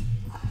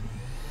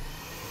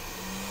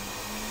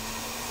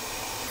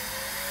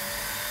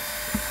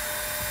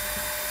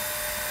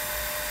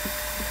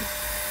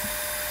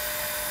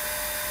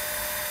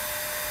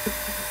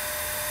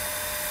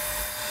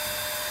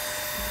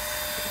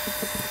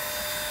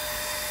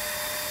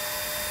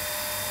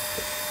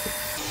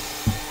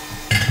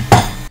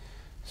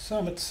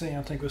 So let's see,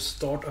 I think we'll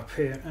start up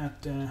here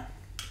at the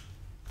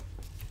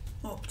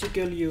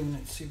optical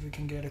unit, see if we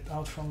can get it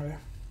out from there.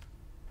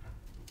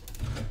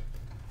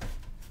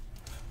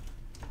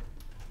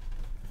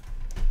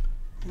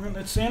 Well,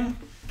 it's in,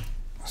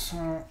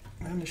 so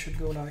then it should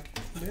go like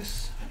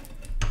this.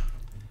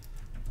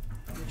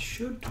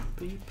 should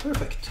be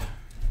perfect,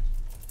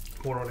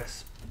 more or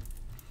less.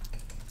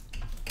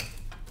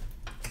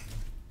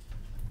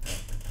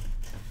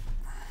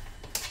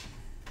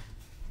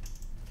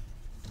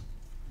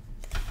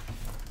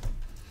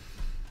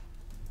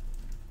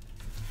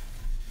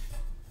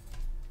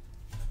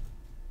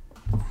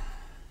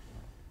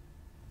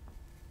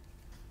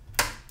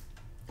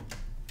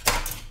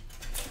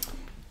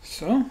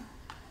 So,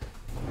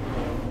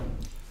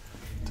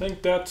 I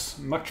think that's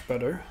much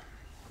better.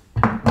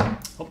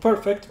 Not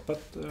perfect,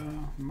 but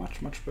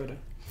much better.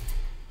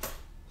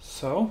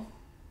 So,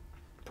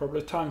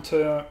 probably time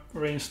to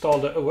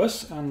reinstall the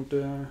OS and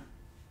do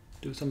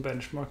some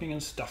benchmarking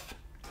and stuff.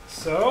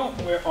 So,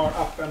 we are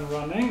up and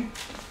running.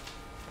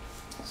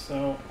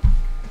 So,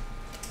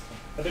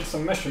 I did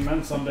some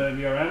measurements on the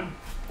VRM.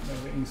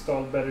 We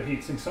installed better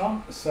heatsinks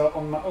on. So,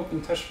 on my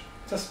open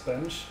test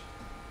bench,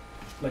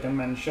 like I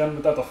mentioned,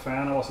 without a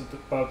fan, I was at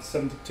about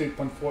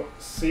 72.4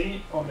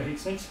 C on the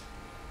heatsinks.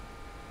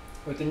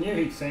 With the new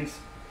heatsinks,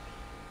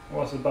 it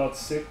was about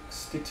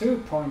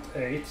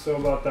 62.8, so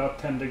about that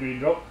 10-degree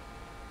drop.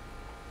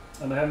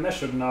 And I have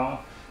measured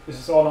now, this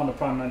is all on the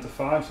Prime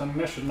 95, so I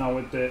measured now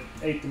with the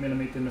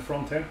 80mm in the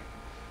front here.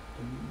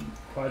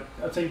 Quite,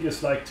 I think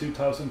it's like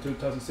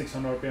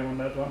 2600 RPM on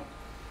that one.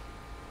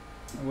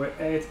 We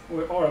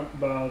are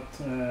about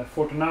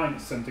 49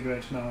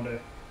 centigrades now on the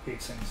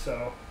heatsink,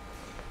 so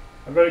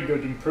a very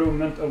good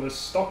improvement over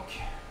stock,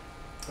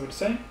 I would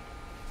say.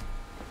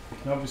 You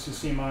can obviously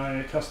see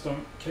my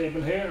custom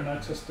cable here, and I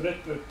tested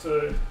it with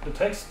the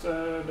text,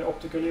 the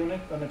optical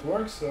unit, and it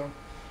works, so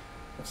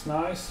that's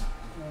nice.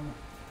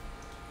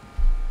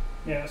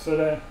 Yeah,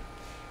 so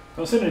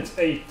considering it's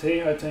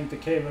 80, I think the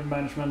cable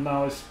management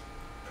now is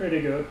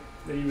pretty good.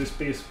 The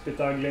USB is a bit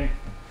ugly,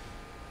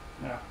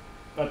 yeah,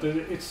 but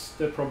it's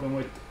the problem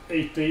with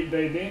 80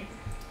 baby.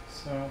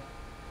 So,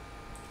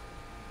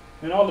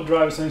 and all the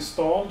drivers are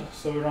installed,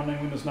 so we're running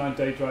Windows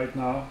 98 right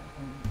now.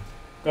 I'm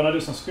gonna do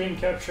some screen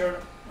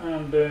capture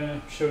and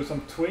show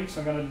some tweaks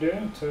I'm gonna do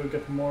to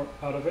get more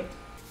out of it.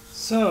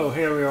 So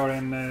here we are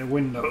in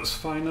Windows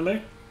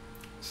finally.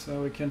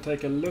 So we can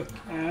take a look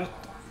at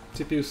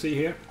CPU-C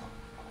here,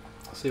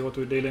 see what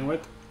we're dealing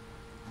with.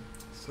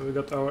 So we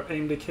got our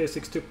AMD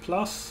K62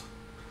 Plus,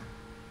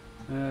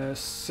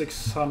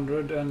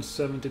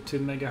 672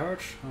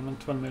 MHz,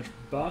 112 MHz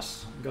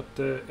bus. We got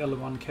the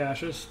L1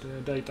 caches,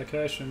 the data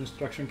cache and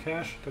instruction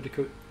cache,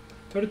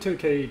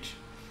 32K each,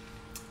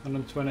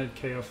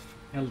 128K of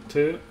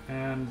L2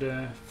 and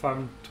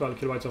 512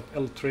 kilobytes of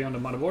L3 on the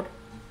motherboard.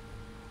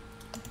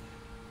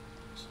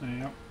 So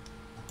yeah.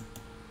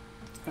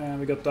 And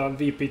we got the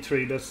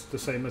VP3, that's the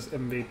same as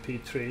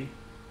MVP3.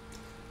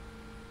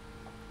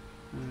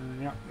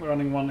 Yeah, we're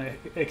running one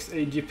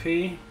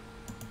XAGP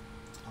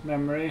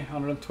memory,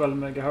 112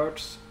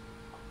 MHz,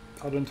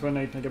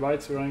 128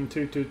 megabytes. We're running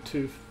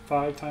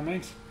 2225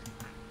 timings.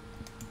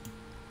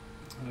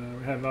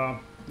 We have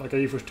like a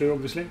GeForce 2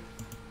 obviously.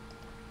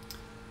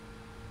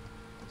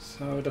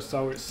 So that's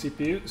our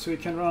CPU. So we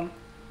can run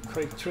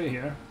Quake 3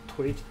 here,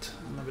 tweaked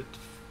a little bit.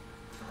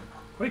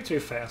 Quake 3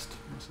 fast.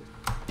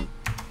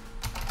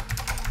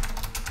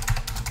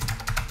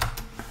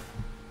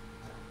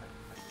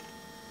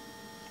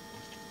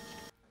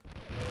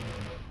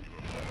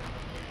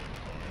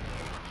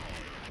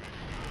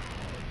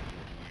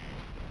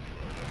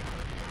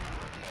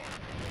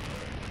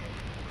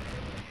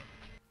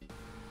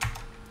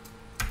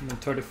 And then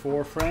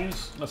 34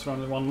 frames. Let's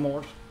run it one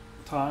more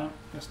time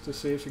just to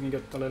see if we can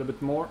get a little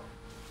bit more.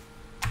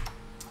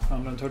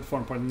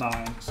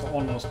 134.9, so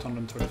almost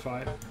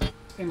 135.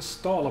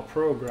 Install a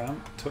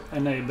program to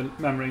enable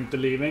memory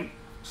interleaving.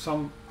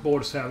 Some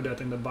boards have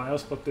that in the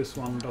BIOS, but this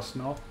one does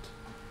not.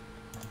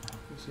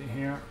 You see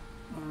here.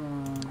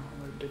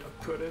 Where did I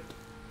put it?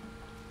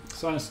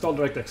 So I installed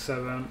DirectX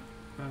 7,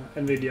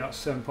 NVIDIA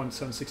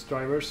 7.76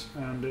 drivers,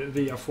 and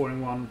VIA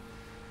 4-in-1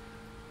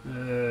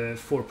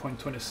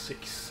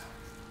 4.26.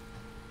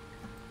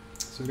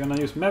 So we're gonna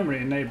use memory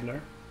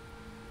enabler.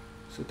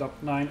 Set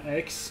up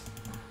 9x.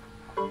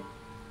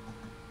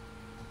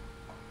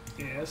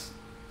 Yes.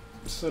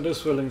 So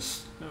this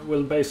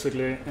will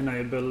basically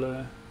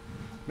enable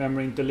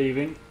memory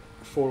interleaving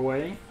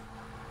 4-way.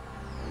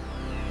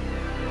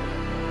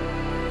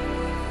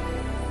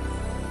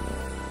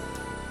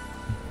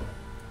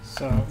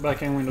 So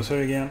back in Windows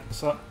here again.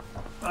 So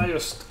I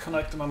just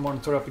connected my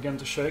monitor up again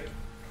to check,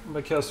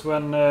 because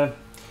when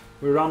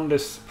we run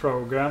this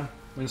program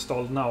we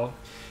installed now,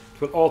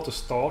 it will auto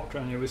start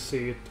and you will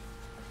see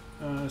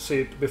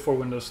it before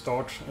Windows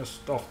starts,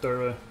 just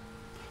after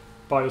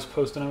BIOS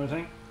post and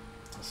everything.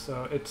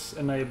 So it's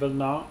enabled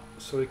now,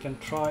 so we can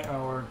try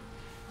our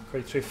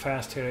Quake 3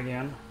 fast here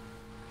again.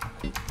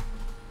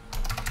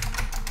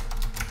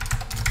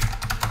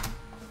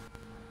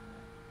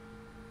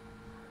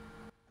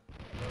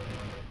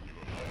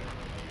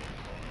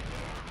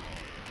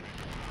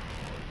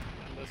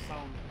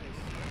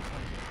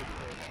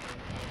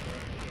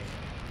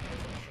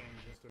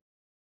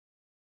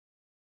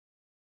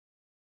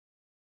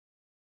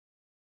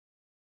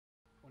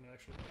 When you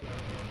actually play.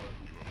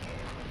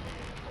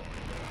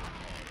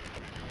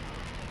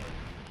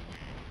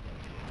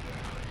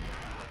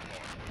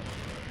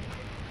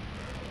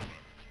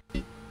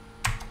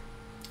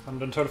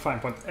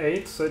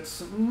 135.8, so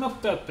it's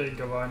not that big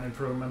of an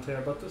improvement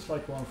here, but it's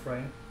like 1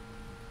 frame.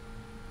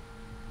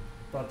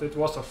 But it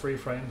was a free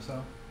frame,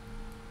 so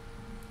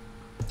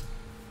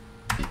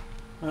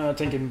I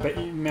think in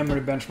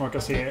memory benchmark I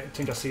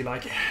think I see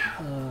like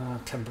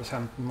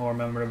 10% more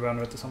memory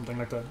bandwidth or something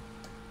like that.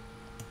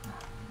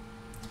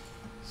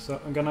 So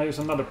I'm gonna use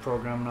another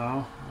program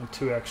now,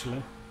 2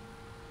 actually.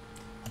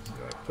 So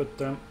I put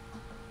them,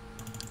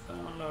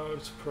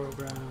 downloads,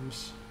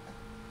 programs,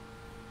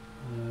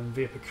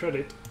 VP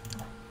credit.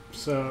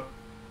 So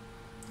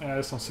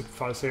there's some zip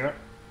files here,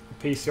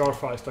 PCR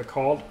files they're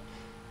called.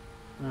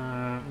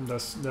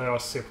 They are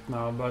zipped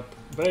now, but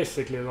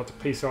basically what the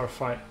PCR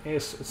file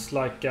is, it's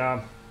like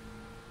a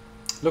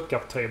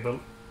lookup table.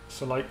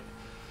 So like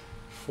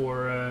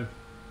for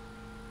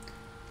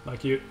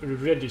like your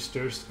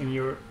registers in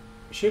your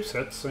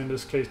chipset, so in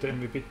this case the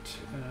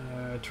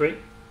MVP3.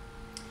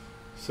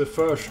 So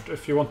first,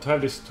 if you want to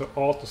have this to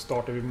auto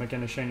start, if you make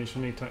any changes,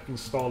 you need to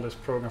install this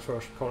program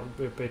first called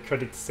VP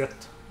credit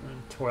set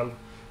 12.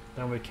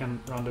 Then we can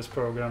run this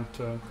program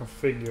to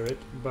configure it.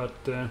 But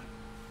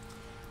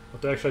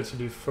what I actually have to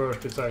do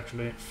first is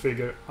actually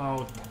figure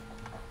out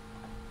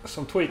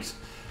some tweaks.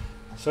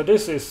 So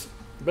this is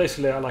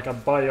basically like a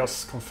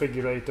BIOS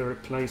configurator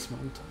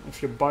replacement.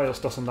 If your BIOS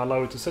doesn't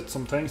allow you to set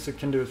some things, you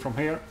can do it from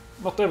here.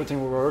 Not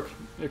everything will work.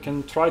 You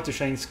can try to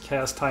change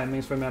cast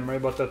timings for memory,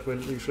 but that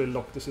will usually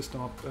lock the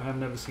system up. I have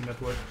never seen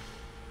that work.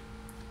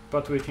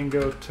 But we can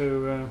go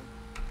to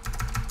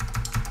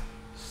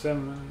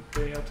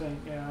 70, I think,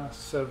 yeah,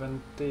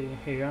 70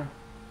 here.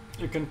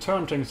 You can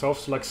turn things off,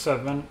 so like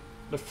 7.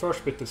 The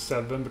first bit is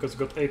 7 because it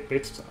got 8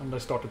 bits and they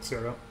start at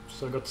 0.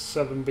 So I got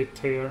 7 bit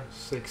here,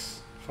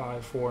 6,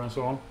 5, 4 and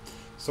so on.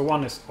 So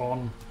 1 is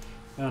on,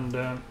 and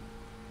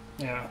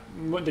yeah,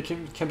 there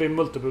can be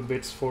multiple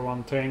bits for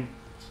one thing.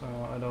 So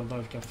I don't know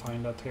if you can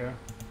find that here.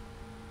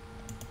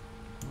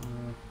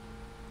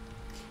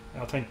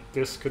 I think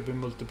this could be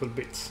multiple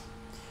bits.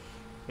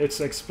 It's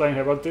explained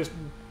here, but this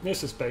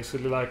is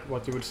basically like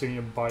what you would see in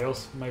your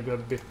BIOS, maybe a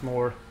bit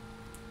more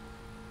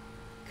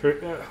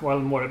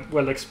more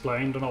well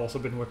explained and also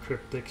a bit more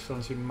cryptic,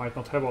 since you might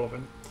not have all of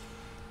it.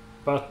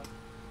 But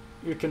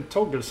you can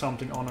toggle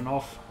something on and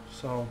off,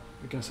 so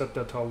you can set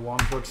that to a 1,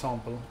 for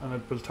example, and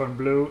it will turn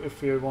blue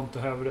if you want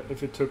to have it.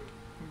 If you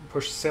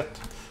push set,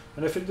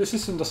 and if the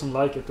system doesn't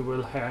like it, it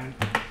will hang.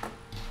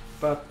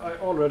 But I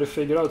already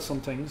figured out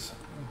some things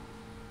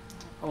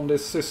on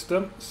this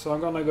system, so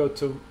I'm gonna go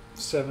to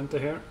 70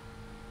 here,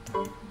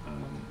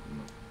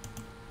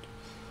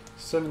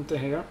 70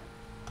 here.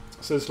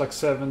 So it's like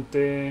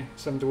 70,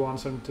 71,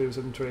 72,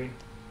 73,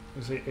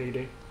 you see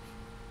 80.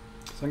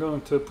 So I'm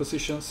going to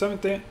position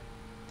 70,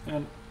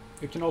 and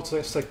you can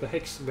also set the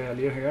hex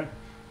value here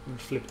and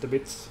flip the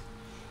bits.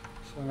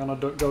 So I'm gonna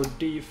go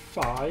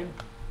D5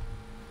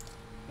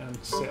 and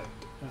set,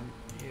 and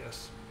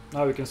yes.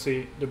 Now you can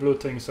see the blue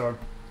things are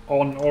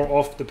on or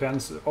off,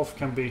 depends. Off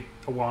can be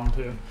a 1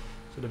 too.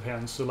 So it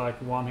depends. So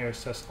like 1 here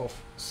says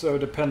off. So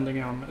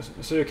depending on,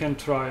 so you can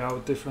try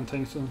out different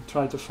things and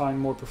try to find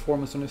more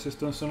performance on the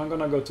system. So I'm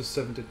gonna go to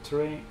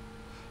 73.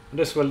 And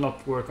this will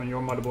not work on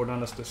your motherboard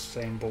unless the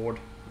same board.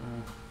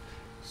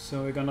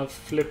 So we're gonna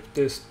flip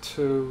this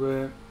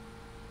to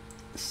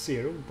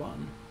 0,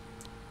 1.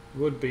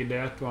 Would be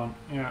that one.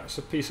 Yeah.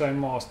 So PCI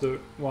master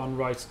 1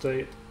 write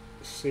state,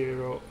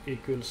 0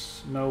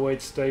 equals no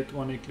wait state,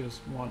 1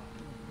 equals 1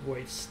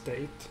 wait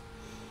state.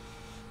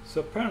 So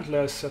apparently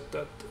I set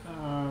that,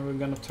 we're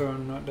gonna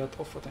turn that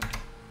off, I think.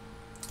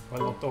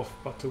 Well, not off,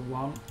 but to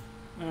 1.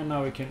 And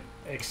now we can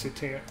exit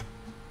here.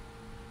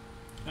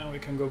 And we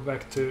can go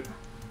back to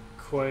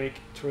Quake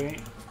 3.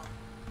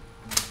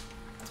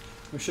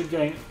 We should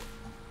gain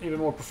even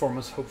more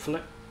performance,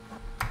 hopefully.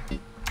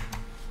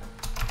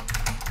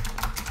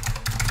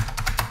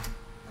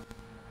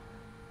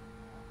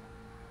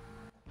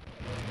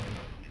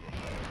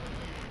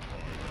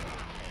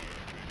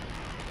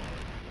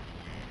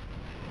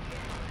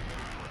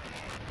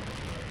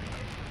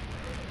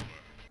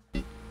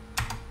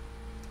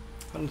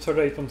 And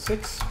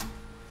 38.6.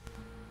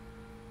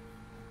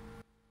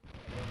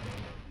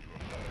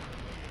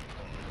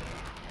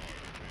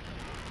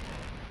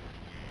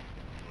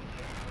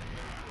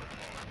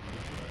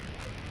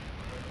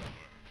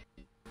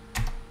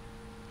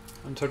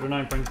 And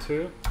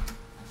 39.2.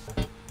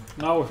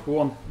 Now if we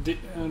want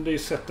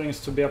these settings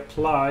to be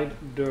applied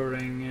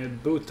during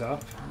boot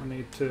up, we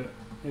need to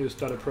use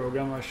the other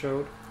program I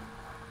showed.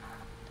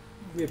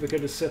 VP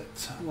credit set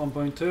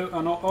 1.2. I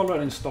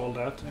already installed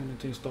that. I need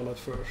to install that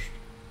first.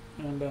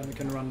 And then we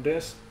can run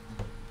this.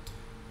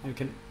 You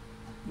can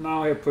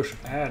now here push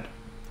add,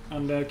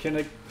 and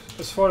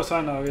as far as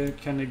I know, you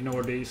can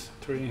ignore these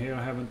 3 here.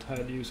 I haven't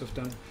had use of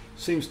them.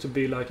 Seems to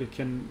be like you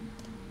can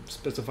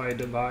specify a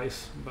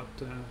device,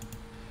 but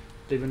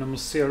even number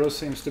 0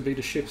 seems to be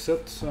the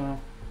chipset. So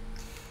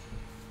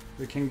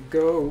we can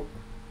go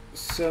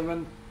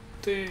 70.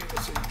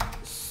 Let's see,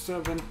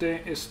 70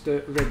 is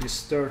the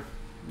register.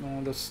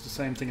 That's the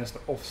same thing as the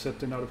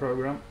offset in our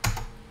program.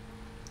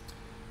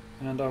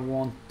 And I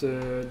want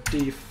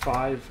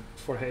D5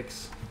 for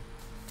hex.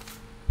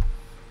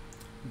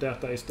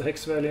 data is the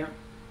hex value.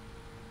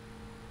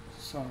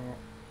 So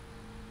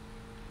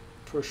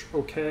push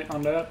OK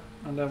on that,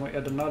 and then we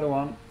add another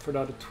one for the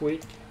other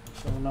tweak.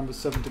 So number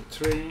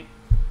 73,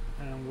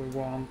 and we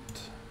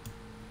want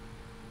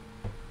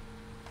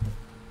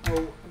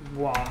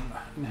 01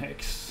 in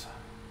hex.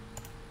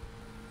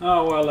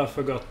 Oh well, I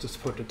forgot to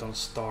put it on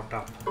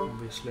startup,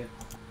 obviously.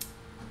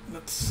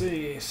 Let's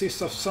see,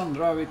 Sys of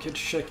Sandra, we could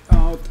check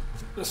out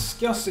the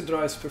SCSI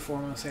drive's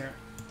performance here.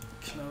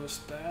 Close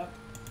that.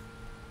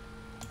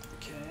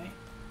 Okay.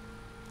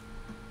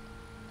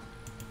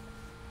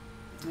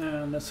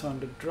 And that's on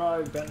the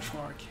drive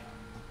benchmark.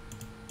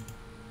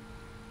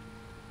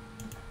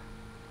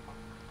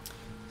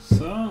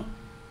 So,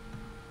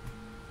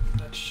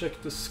 let's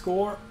check the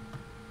score.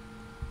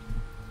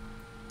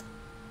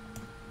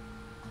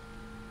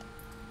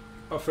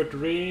 Buffered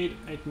read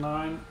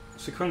 89,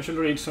 sequential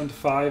read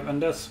 75,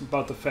 and that's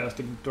about the fastest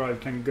the drive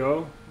can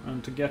go.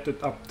 And to get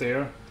it up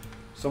there,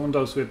 some of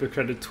those WP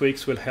credit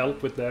tweaks will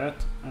help with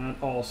that, and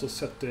also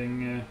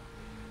setting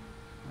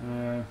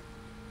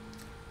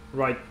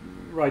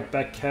write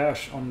back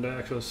cache on the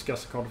actual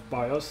SCSI card of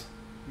BIOS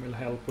will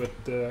help with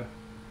the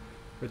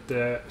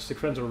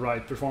sequential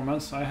write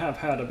performance. I have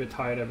had a bit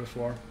higher there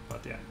before,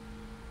 but yeah,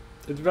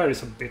 it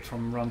varies a bit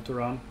from run to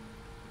run.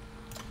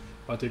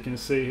 But you can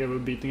see here we're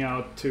beating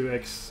out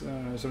 2x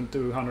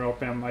 7200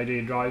 RPM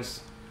ID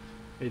drives,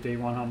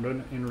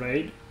 8100 in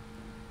RAID.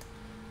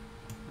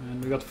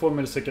 And we got 4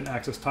 millisecond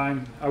access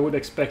time. I would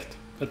expect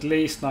at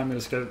least 9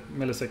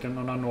 millisecond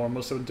on a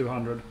normal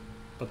 7200,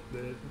 but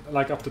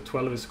like up to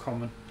 12 is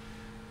common.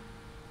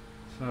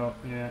 So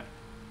yeah,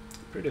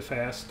 pretty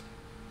fast.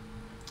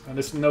 And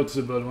it's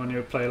noticeable when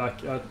you play,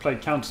 like I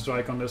played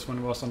Counter-Strike on this when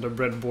it was on the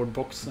breadboard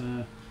box.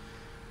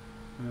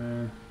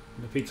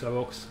 The pizza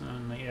box,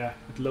 and yeah,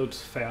 it loads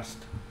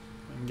fast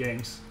in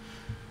games.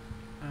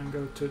 And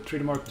go to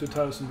 3D Mark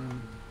 2000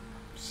 and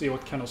see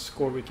what kind of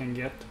score we can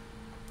get.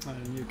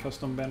 New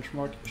custom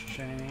benchmark,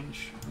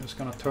 change. I'm just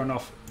gonna turn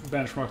off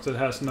benchmarks that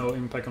has no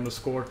impact on the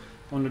score.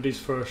 Only these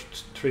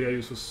first 3 I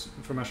use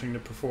for measuring the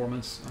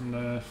performance,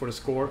 and for the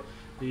score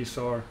these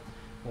are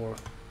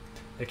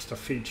extra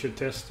feature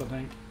tests, I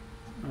think.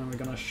 And we're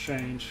gonna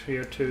change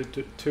here to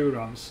 2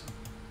 runs.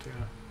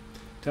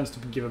 Tends to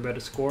give a better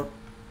score.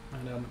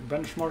 And then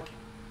benchmark.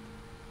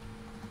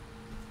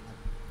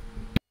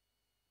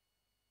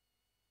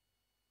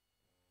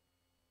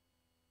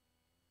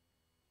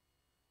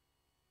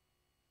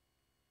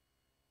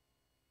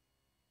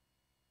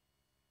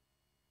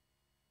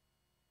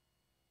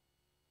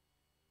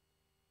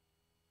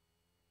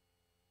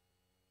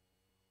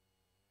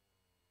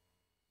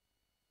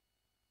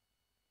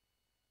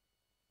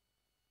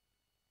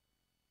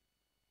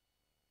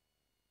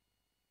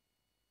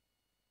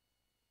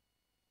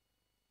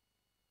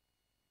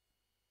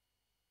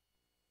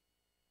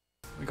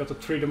 We got a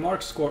 3D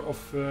Mark score of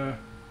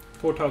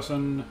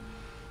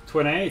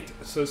 4028,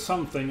 so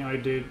something I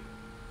did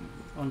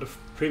on the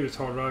previous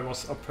hard drive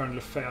was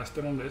apparently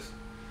faster than this.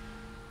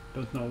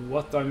 Don't know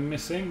what I'm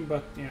missing,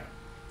 but yeah,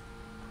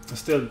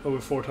 still over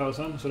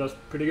 4000, so that's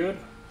pretty good.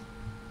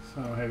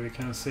 So here we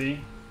can see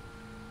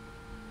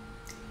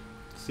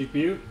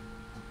CPU,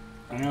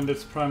 and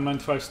it's Prime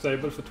 95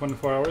 stable for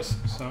 24 hours,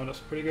 so that's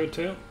pretty good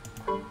too.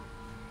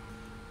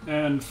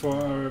 And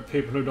for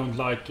people who don't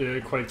like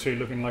Quake 3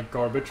 looking like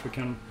garbage, we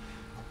can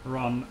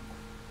run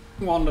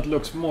one that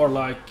looks more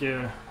like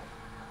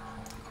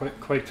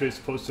Quake 3 is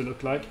supposed to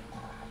look like.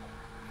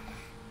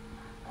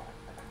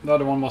 The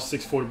other one was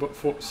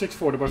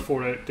 640 by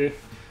 480,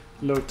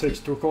 low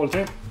texture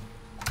quality.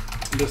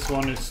 This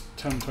one is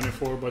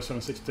 1024 by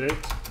 768,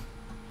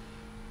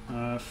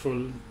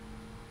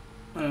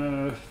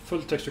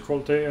 full texture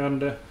quality,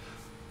 and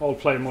all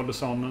play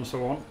modes on and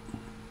so on.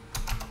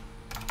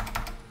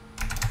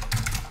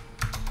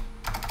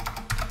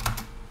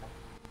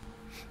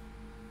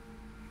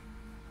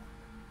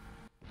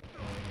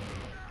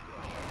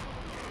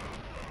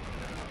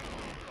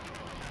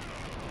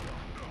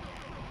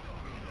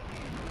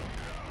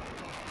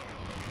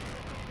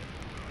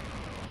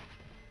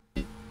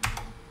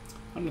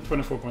 I'm at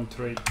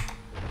 24.3.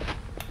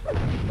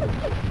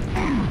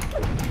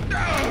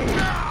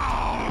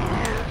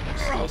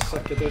 So I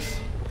suck at this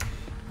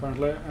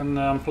currently, and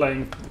I'm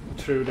playing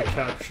through the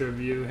capture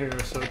view here,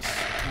 so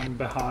I'm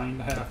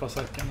behind half a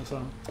second or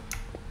so,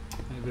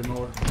 maybe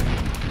more.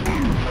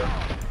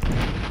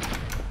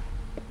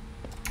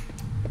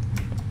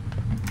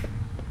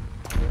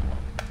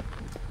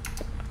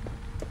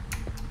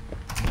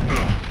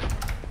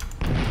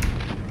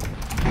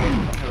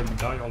 I would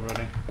die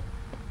already.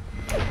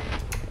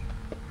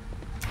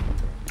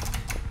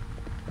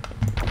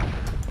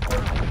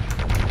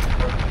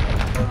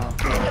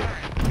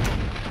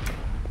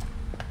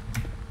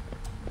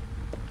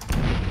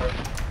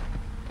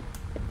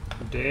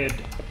 Dead.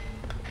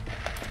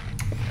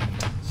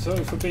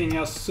 So for being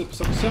a Super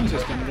 7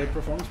 system, they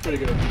performs pretty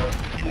good.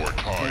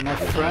 My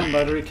friend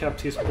I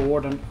recapped his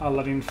board, and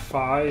Aladdin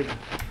 5.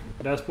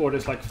 That board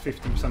is like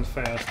 15%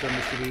 faster, and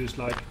if you use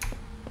like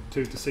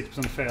 2 to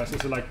 6% faster.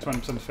 It's like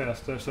 20%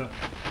 faster. So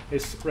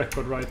his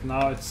record right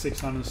now it's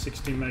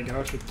 616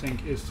 megahertz. I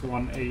think it's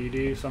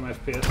 180 some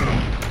FPS.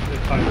 The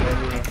time they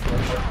were at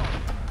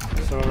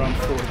first. So around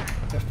 4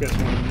 FPS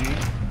more than me.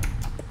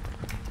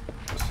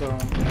 So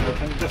yeah, I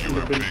can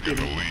definitely build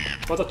even.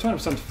 But a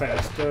 20%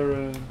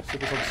 faster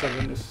Super Soft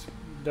 7 is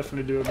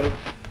definitely doable.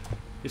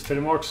 His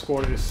telemark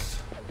score is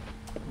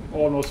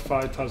almost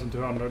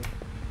 5200.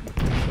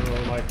 So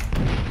like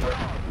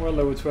well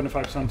over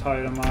 25%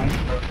 higher than mine.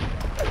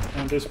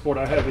 And this board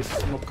I have is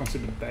not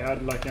considered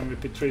bad, like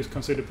MVP3 is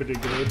considered pretty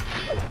good.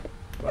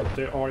 But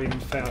they are even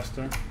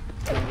faster.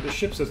 The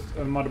chipset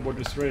and motherboard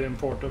is really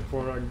important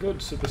for a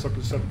good Super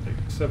Socket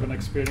 7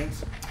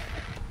 experience.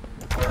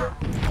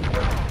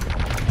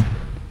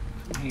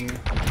 Here.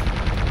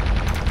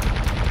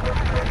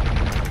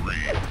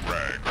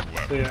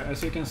 So yeah,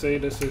 as you can see,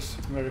 this is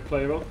very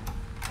playable.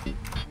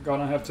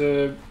 Gonna have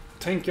to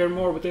tinker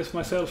more with this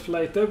myself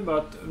later,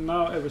 but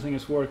now everything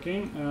is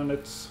working and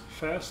it's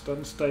fast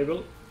and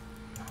stable.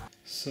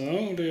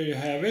 So there you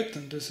have it,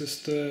 and this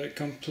is the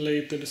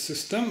completed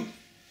system.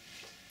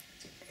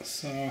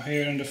 So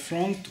here in the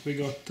front we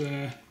got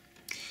the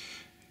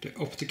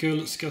optical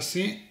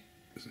SCSI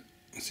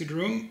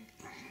CD-ROM.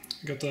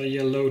 Got a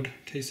yellowed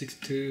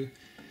K62.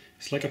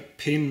 It's like a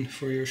pin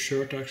for your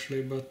shirt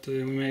actually, but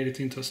we made it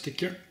into a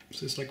sticker.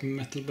 So it's like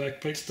metal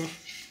backplate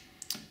stuff.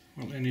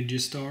 Well, Energy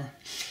Star.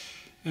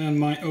 And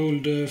my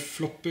old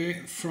floppy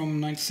from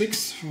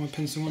 '96, from a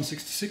Pentium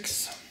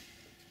 166.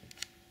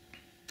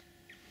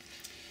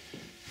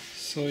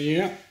 So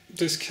yeah,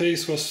 this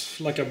case was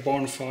like a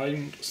barn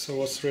find, so it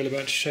was really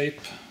bad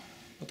shape.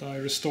 But I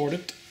restored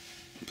it.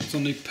 Put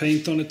some new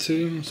paint on it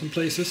too, in some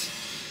places.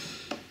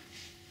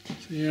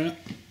 So yeah,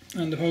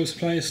 and the power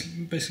supply is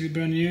basically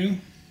brand new.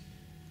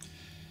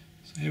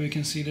 So here we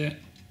can see the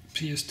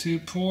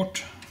PS2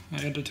 port I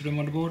added to the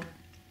motherboard.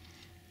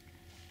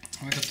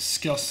 I got the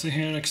SCSI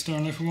here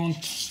externally if we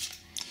want.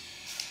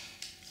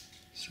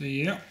 So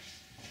yeah,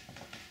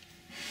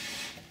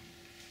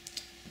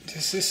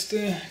 this is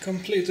the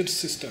completed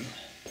system.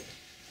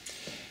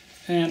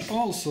 And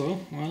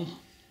also, well,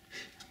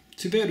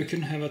 too bad we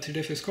couldn't have a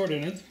 3DFX card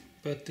in it,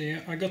 but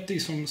I got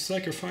these from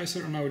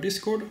Sacrificer on our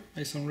Discord.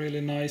 Made some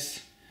really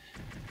nice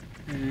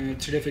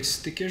 3DFX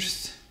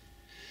stickers.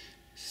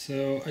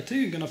 So I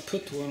think I'm gonna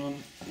put one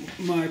on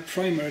my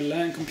primary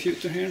LAN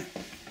computer here.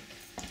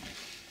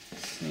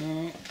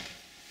 So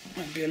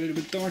might be a little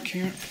bit dark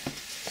here.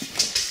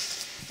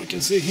 You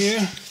can see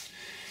here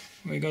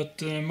we got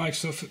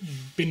Microsoft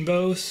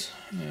Binbos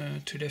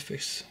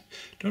 3DFX.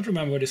 Don't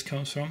remember where this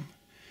comes from.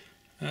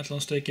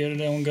 Athlon sticker.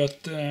 Then we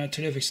got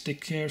 3DFX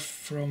sticker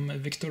from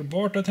Victor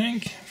Bart, I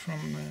think,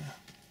 from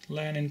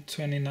LAN in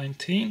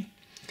 2019.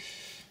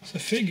 So I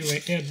figure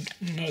we add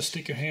another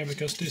sticker here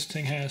because this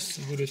thing has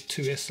Voodoo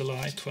 2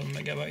 SLI 12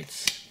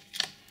 megabytes.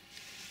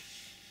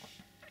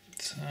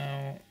 So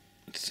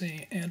let's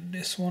see, add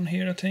this one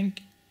here I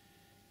think.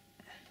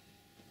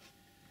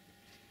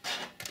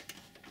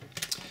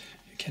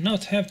 You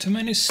cannot have too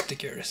many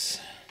stickers.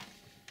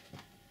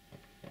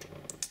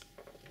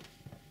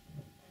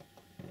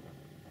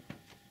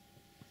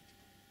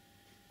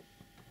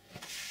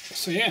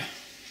 So yeah,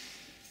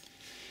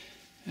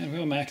 and we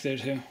have a Mac there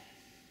too.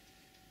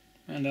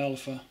 And the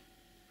Alpha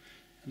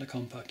and the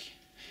Compact.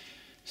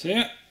 So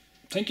yeah,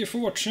 thank you for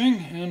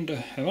watching and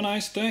have a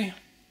nice day.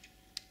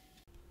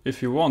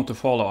 If you want to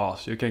follow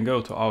us, you can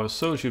go to our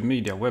social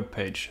media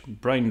webpage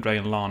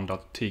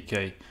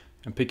braindrainlan.tk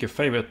and pick your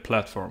favorite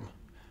platform.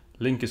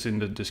 Link is in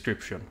the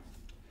description.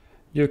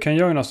 You can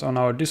join us on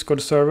our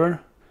Discord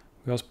server.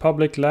 We host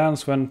public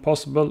LANs when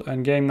possible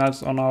and game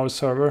nights on our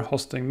server,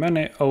 hosting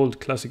many old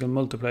classical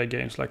multiplayer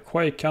games like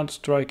Quake,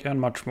 Counter-Strike and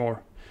much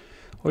more.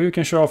 Or you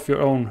can show off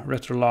your own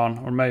retro LAN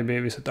or maybe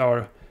visit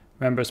our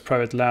members'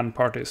 private LAN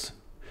parties.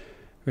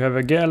 We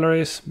have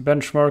galleries,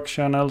 benchmark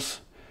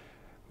channels,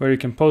 where you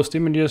can post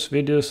images,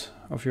 videos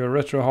of your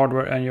retro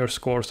hardware and your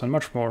scores and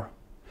much more.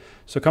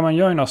 So come and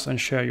join us and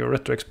share your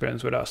retro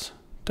experience with us.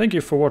 Thank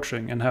you for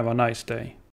watching and have a nice day.